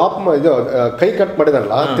 ಇನ್ನೊಂದು ಇದು ಕೈ ಕಟ್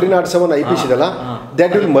ಮಾಡಿದಲ್ಲ 307 IPC ಇದೆಲ್ಲ,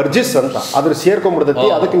 ದ್ಯಾಟ್ ವಿಲ್ ಮರ್ಜಿಸ್ ಅಂತ ಅದ್ರ ಸೇರ್ಕೊಂಡ್ಬಿಡ್ತೈತಿ,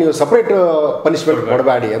 ಅದಕ್ಕೆ ನೀವು ಸಪ್ರೇಟ್ ಪನಿಷ್ಮೆಂಟ್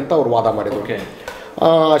ಕೊಡಬೇಡಿ ಅಂತ ಅವ್ರು ವಾದ ಮಾಡಿದ್ರು.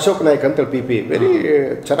 ಅಶೋಕ್ ನಾಯ್ಕ್ ಅಂತೇಳಿ PP ವೆರಿ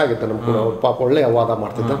ಚೆನ್ನಾಗಿತ್ತು ನಮ್ಮ ಕೂಡ, ಪಾಪ ಒಳ್ಳೆ ವಾದ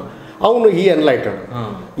ಮಾಡ್ತಿದ್ದ. ಅವನು ಈ ಎನ್ಲೈಟೆಡ್,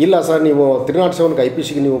 ಇಲ್ಲ ಸರ್ ನೀವು 307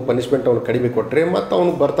 IPCಗೆ ನೀವು ಪನಿಷ್ಮೆಂಟ್ ಅವ್ನು ಕಡಿಮೆ ಕೊಟ್ಟರೆ ಮತ್ತು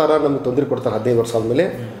ಅವ್ನು ಬರ್ತಾರ, ನಮ್ಗೆ ತೊಂದರೆ ಕೊಡ್ತಾರೆ 15 ವರ್ಷ ಆದಮೇಲೆ.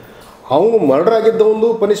 ಅವನು ಮರ್ಡರ್ ಆಗಿದ್ದ ಒಂದು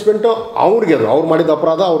ಪನಿಷ್ಮೆಂಟು ಅವ್ರಿಗೆ, ಅದು ಅವ್ರು ಮಾಡಿದ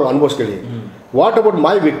ಅಪರಾಧ ಅವ್ರು ಅನುಭವಿಸ್ಕೊಳ್ಳಿ. ವಾಟ್ ಅಬೌಟ್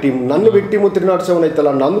ಮೈ ವಿಕ್ಟಿಮ್, ನನ್ನ ವಿಕ್ಟಿಮು 307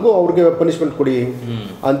 ಐತಲ್ಲ, ನನಗೂ ಅವ್ರಿಗೆ ಪನಿಷ್ಮೆಂಟ್ ಕೊಡಿ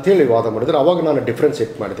ಅಂಥೇಳಿ ವಾದ ಮಾಡಿದ್ರು. ಅವಾಗ ನಾನು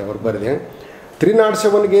ಡಿಫ್ರೆನ್ಸಿಯೇಟ್ ಮಾಡಿದೆ, ಅವ್ರು ಬರೆದೆ.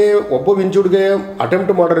 307ಗೆ ಒಬ್ಬ ವಿಂಜುಡ್ಗೆ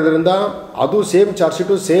ಅಟೆಂಪ್ಟ್ ಮಾಡಿರೋದ್ರಿಂದ ಅದು same charge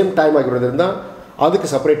sheet same time ಆಗಿರೋದ್ರಿಂದ ಅದಕ್ಕೆ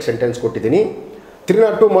ಸಪ್ರೇಟ್ ಸೆಂಟೆನ್ಸ್ ಕೊಟ್ಟಿದ್ದೀನಿ.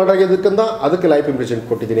 302 ಮರ್ಡರ್ ಆಗಿದ್ದಕ್ಕಂದ ಅದಕ್ಕೆ ಲೈಫ್ ಇಂಪ್ರಿಸನ್ಮೆಂಟ್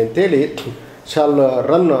ಕೊಟ್ಟಿದ್ದೀನಿ ಅಂತೇಳಿ ಶಾಲ್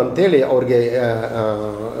ರನ್ ಅಂತೇಳಿ ಅವ್ರಿಗೆ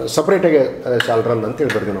ಸಪ್ರೇಟಾಗಿ ಶಾಲ್ ರನ್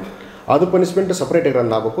ಅಂತೇಳಿ ಬರ್ತೀವಿ ನಾವು. ಅದು ಪನಿಷ್ಮೆಂಟ್ ಸಪ್ರೇಟಾಗಿ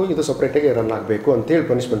ರನ್ ಆಗಬೇಕು, ಇದು ಸಪ್ರೇಟಾಗಿ ರನ್ ಆಗಬೇಕು ಅಂತೇಳಿ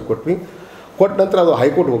ಪನಿಷ್ಮೆಂಟ್ ಕೊಟ್ವಿ. ಕೊಟ್ಟ ನಂತರ ಅದು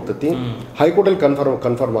ಹೈಕೋರ್ಟ್ ಹೋಗ್ತೈತಿ. ಹೈಕೋರ್ಟಲ್ಲಿ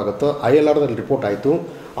ಕನ್ಫರ್ಮ್ ಆಗುತ್ತೆ. ILRದಲ್ಲಿ ರಿಪೋರ್ಟ್ ಆಯಿತು.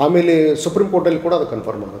 ಆಮೇಲೆ ಸುಪ್ರೀಂ ಕೋರ್ಟಲ್ಲಿ ಕೂಡ ಅದು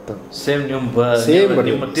ಕನ್ಫರ್ಮ್ ಆಗುತ್ತೆ. ಸೇಮ್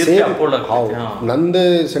ಹೌದು, ನಂದೇ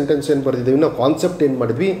ಸೆಂಟೆನ್ಸ್ ಏನು ಬರ್ತಿದ್ದೀವಿ ನಾವು, ಕಾನ್ಸೆಪ್ಟ್ ಏನು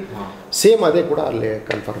ಮಾಡಿದ್ವಿ ಸೇಮ್ ಅದೇ ಕೂಡ ಅಲ್ಲೇ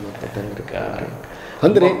ಕನ್ಫರ್ಮ್ ಆಗ್ತೈತೆ.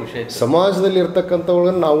 ಅಂದರೆ ಸಮಾಜದಲ್ಲಿ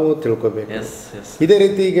ಇರ್ತಕ್ಕಂಥವುಗಳನ್ನು ನಾವು ತಿಳ್ಕೊಬೇಕು. ಇದೇ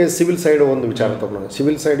ರೀತಿ ಈಗ ಸಿವಿಲ್ ಸೈಡ್ ಒಂದು ವಿಚಾರ ತಗೊಂಡು,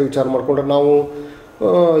 ಸಿವಿಲ್ ಸೈಡ್ ವಿಚಾರ ಮಾಡಿಕೊಂಡ್ರೆ ನಾವು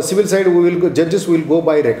civil side judges will go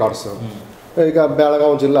by records. ಈಗ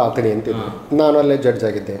ಬೆಳಗಾವಿ ಜಿಲ್ಲಾ ಆತನಿ ಅಂತಿದ್ದು, ನಾನು ಅಲ್ಲೇ ಜಡ್ಜ್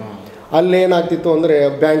ಆಗಿದ್ದೆ. ಅಲ್ಲೇನಾಗ್ತಿತ್ತು ಅಂದರೆ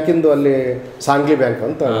ಬ್ಯಾಂಕಿಂದು ಅಲ್ಲಿ ಸಾಂಗ್ಲಿ ಬ್ಯಾಂಕ್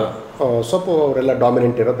ಅಂತ ಸ್ವಲ್ಪ ಅವರೆಲ್ಲ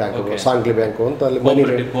ಡಾಮಿನೆಂಟ್ ಇರೋ ಬ್ಯಾಂಕು, ಸಾಂಗ್ಲಿ ಬ್ಯಾಂಕು ಅಂತ ಅಲ್ಲಿ ಮನಿ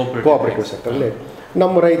ಕೋಆಪರೇಟಿವ್ ಸೆಕ್ಟರಲ್ಲಿ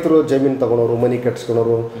ನಮ್ಮ ರೈತರು ಜಮೀನು ತೊಗೊಳೋರು, ಮನಿ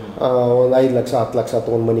ಕಟ್ಸ್ಕೊಳೋರು, ಒಂದು 5 ಲಕ್ಷ 10 ಲಕ್ಷ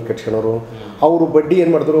ತೊಗೊಂಡು ಮನಿ ಕಟ್ಸ್ಕೊಳೋರು. ಅವರು ಬಡ್ಡಿ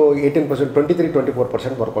ಏನು ಮಾಡಿದ್ರು 18%,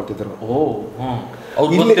 23-24% ಬರ್ಕೊಳ್ತಿದ್ರು.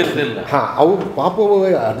 ಅವ್ರು ಪಾಪ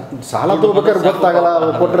ಸಾಲ ತಗೋಬೇಕಾದ್ರೆ ಗೊತ್ತಾಗಲ್ಲ,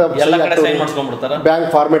 ಕೊಟ್ಟರೆ ಬ್ಯಾಂಕ್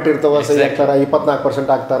ಫಾರ್ಮೆಟ್ ಇರ್ತಾವ, ಸಹಿ ಆಗ್ತಾರ,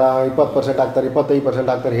 24% ಆಗ್ತಾರ, 20% ಆಗ್ತಾರೆ,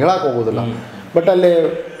 25% ಆಗ್ತಾರೆ, ಹೇಳಕ್ಕೆ ಹೋಗೋದಿಲ್ಲ. ಬಟ್ ಅಲ್ಲಿ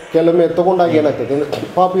ಕೆಲವೊಮ್ಮೆ ತೊಗೊಂಡಾಗ ಏನಾಗ್ತದೆ ಅಂದರೆ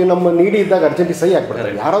ಪಾಪ ನಮ್ಮ ನೀಡಿ ಇದ್ದಾಗ ಅರ್ಜೆಂಟಿಗೆ ಸಹಿ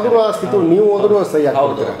ಹಾಕ್ಬಿಡ್ತಾರೆ. ಯಾರಾದರೂ ಆ ಸ್ಥಿತಿ ನೀವು ಹೋದ್ರೂ ಸಹಿ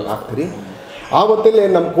ಹಾಕ್ತೀರಿ. ಆವತ್ತಲ್ಲಿ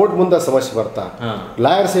ನಮ್ಮ ಕೋರ್ಟ್ ಮುಂದೆ ಸಮಸ್ಯೆ ಬರ್ತಾ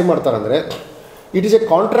ಲಾಯರ್ಸ್ ಏನು ಮಾಡ್ತಾರಂದ್ರೆ it is A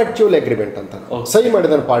contractual agreement ಅಂತ. ಸಹಿ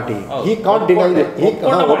ಮಾಡಿದಾನೆ ಪಾರ್ಟಿ, ಈ ಕಾಂಟ್ ಡಿನೈ,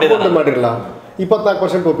 ಒಪ್ಪಿಕೊಂಡು ಮಾಡಿರಲ್ಲ,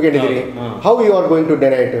 24% ಒಪ್ಕೊಂಡಿದ್ದೀರಿ, how you are going to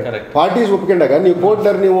ಡೆನೈ it? Parties ಒಪ್ಕೊಂಡಾಗ ನೀವು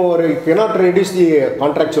ಕೋರ್ಟ್ನರ್ ನೀವು cannot reduce the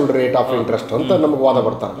contractual rate of interest ಅಂತ ನಮ್ಗೆ ವಾದ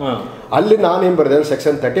ಬರ್ತಾರೆ. ಅಲ್ಲಿ ನಾನೇನು ಬರೆದೆ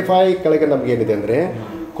ಸೆಕ್ಷನ್ 35 ಕೆಳಗೆ ನಮ್ಗೆ ಏನಿದೆ ಅಂದರೆ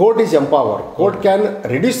court is empower, court can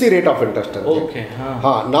reduce the rate of interest ಅಂತ.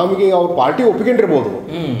 ನಮಗೆ ಅವ್ರ ಪಾರ್ಟಿ ಒಪ್ಕೊಂಡಿರ್ಬೋದು,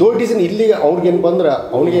 ದೋ ಇಟ್ ಈಸ್ ಇಲ್ಲಿ ಅವ್ರಿಗೇನು ಬಂದ್ರೆ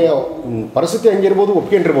ಅವನಿಗೆ ಪರಿಸ್ಥಿತಿ ಹಂಗಿರ್ಬೋದು,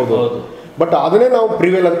 ಒಪ್ಕೊಂಡಿರ್ಬೋದು, ಬಟ್ ಅದನ್ನೇ ನಾವು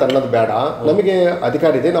ಪ್ರಿವೇಲ್ ಅಂತ ಅನ್ನೋದು ಬೇಡ, ನಮಗೆ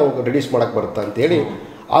ಅಧಿಕಾರ ಇದೆ, ನಾವು ರಿಡ್ಯೂಸ್ ಮಾಡಕ್ಕೆ ಬರುತ್ತೆ ಅಂತೇಳಿ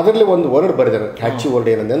ಅದರಲ್ಲಿ ಒಂದು ವರ್ಡ್ ಬರೆದಾರೆ, ಕ್ಯಾಚಿ ವರ್ಡ್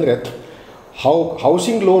ಏನಂದರೆ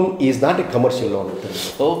housing loan is not A commercial loan ಅಂತ.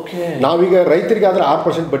 ನಾವೀಗ ರೈತರಿಗೆ ಆದರೆ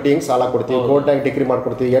 6% ಬಡ್ಡಿ ಹೆಂಗೆ ಸಾಲ ಕೊಡ್ತೀವಿ, ಕೋರ್ಟ್ನಾಗ ಡಿಗ್ರಿ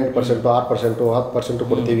ಮಾಡ್ಕೊಡ್ತೀವಿ, 8%, 6%, 10%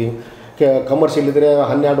 ಕೊಡ್ತೀವಿ. ಕಮರ್ಷಿಯಲ್ ಇದ್ರೆ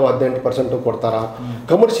 12-18% ಕೊಡ್ತಾರ.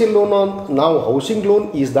 ಕಮರ್ಷಿಯಲ್ ಲೋನ್ ನಾವು housing loan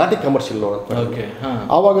is not A commercial loan ಅಂತ.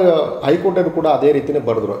 ಆವಾಗ ಹೈಕೋರ್ಟಲ್ಲಿ ಕೂಡ ಅದೇ ರೀತಿನೇ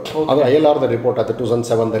ಬರೆದ್ರು. ಅದು ILRದ ರಿಪೋರ್ಟ್ ಆಯ್ತು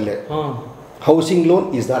 2007 housing loan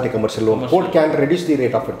is not A commercial loan, court can reduce the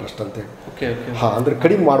rate of interest ಅಂತ. ಅಂದರೆ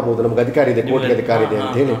ಕಡಿಮೆ ಮಾಡ್ಬೋದು, ನಮ್ಗೆ ಅಧಿಕಾರ ಇದೆ, ಕೋರ್ಟ್ಗೆ ಅಧಿಕಾರ ಇದೆ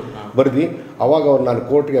ಅಂತ ಹೇಳಿ ಬರ್ದ್ವಿ. ಅವಾಗ ಅವ್ರು ನಾನು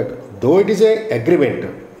ಕೋರ್ಟ್ಗೆ though it is A agreement,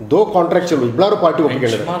 ದೋ ಕಾಂಟ್ರಾಕ್ಚುವಲ್ ಇಬ್ಬರು ಪಾರ್ಟಿ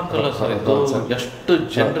ಒಪ್ಪಿಕೊಂಡಿದ್ದಾರೆ,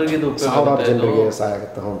 ಸಾವಿರಾರು ಜನರಿಗೆ ಸಹಾಯ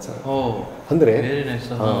ಆಗುತ್ತೆ. ಹೌದು ಸರ್. ಅಂದರೆ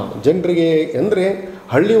ಜನರಿಗೆ ಅಂದರೆ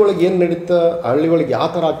ಹಳ್ಳಿ ಒಳಗೆ ಏನು ನಡೀತಾ, ಹಳ್ಳಿ ಒಳಗೆ ಯಾವ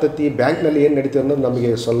ಥರ ಆಗ್ತೈತಿ, ಬ್ಯಾಂಕ್ನಲ್ಲಿ ಏನು ನಡೀತದೆ ಅನ್ನೋದು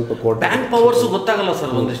ನಮಗೆ ಸ್ವಲ್ಪ ಕೋರ್ಟ್ ಬ್ಯಾಂಕ್ ಪವರ್ಸ್ ಗೊತ್ತಾಗಲ್ಲ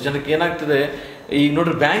ಸರ್. ಒಂದಿಷ್ಟು ಜನಕ್ಕೆ ಏನಾಗ್ತದೆ, ಈಗ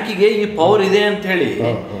ನೋಡ್ರಿ ಬ್ಯಾಂಕಿಗೆ ಈ ಪವರ್ ಇದೆ ಅಂತ ಹೇಳಿ,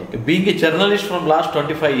 being A journalist from last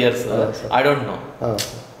 25 years I don't know.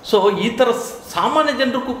 So ಈ ತರ ಸಾಮಾನ್ಯ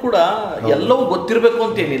ಜನರಿಗೂ ಕೂಡ ಎಲ್ಲವೂ ಗೊತ್ತಿರಬೇಕು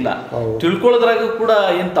ಅಂತ ಏನಿಲ್ಲ, ತಿಳ್ಕೊಳ್ಳೋದ್ರಾಗ ಕೂಡ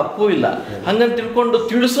ಏನು ತಪ್ಪು ಇಲ್ಲ. ಹಂಗಂತ ತಿಳ್ಕೊಂಡು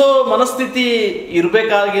ತಿಳಿಸೋ ಮನಸ್ಥಿತಿ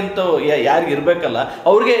ಇರ್ಬೇಕಾಗಿಂತ ಯಾರಿಗೆ ಇರ್ಬೇಕಲ್ಲ,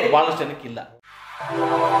 ಅವ್ರಿಗೆ ಬಹಳಷ್ಟು ಜನಕ್ಕಿಲ್ಲ.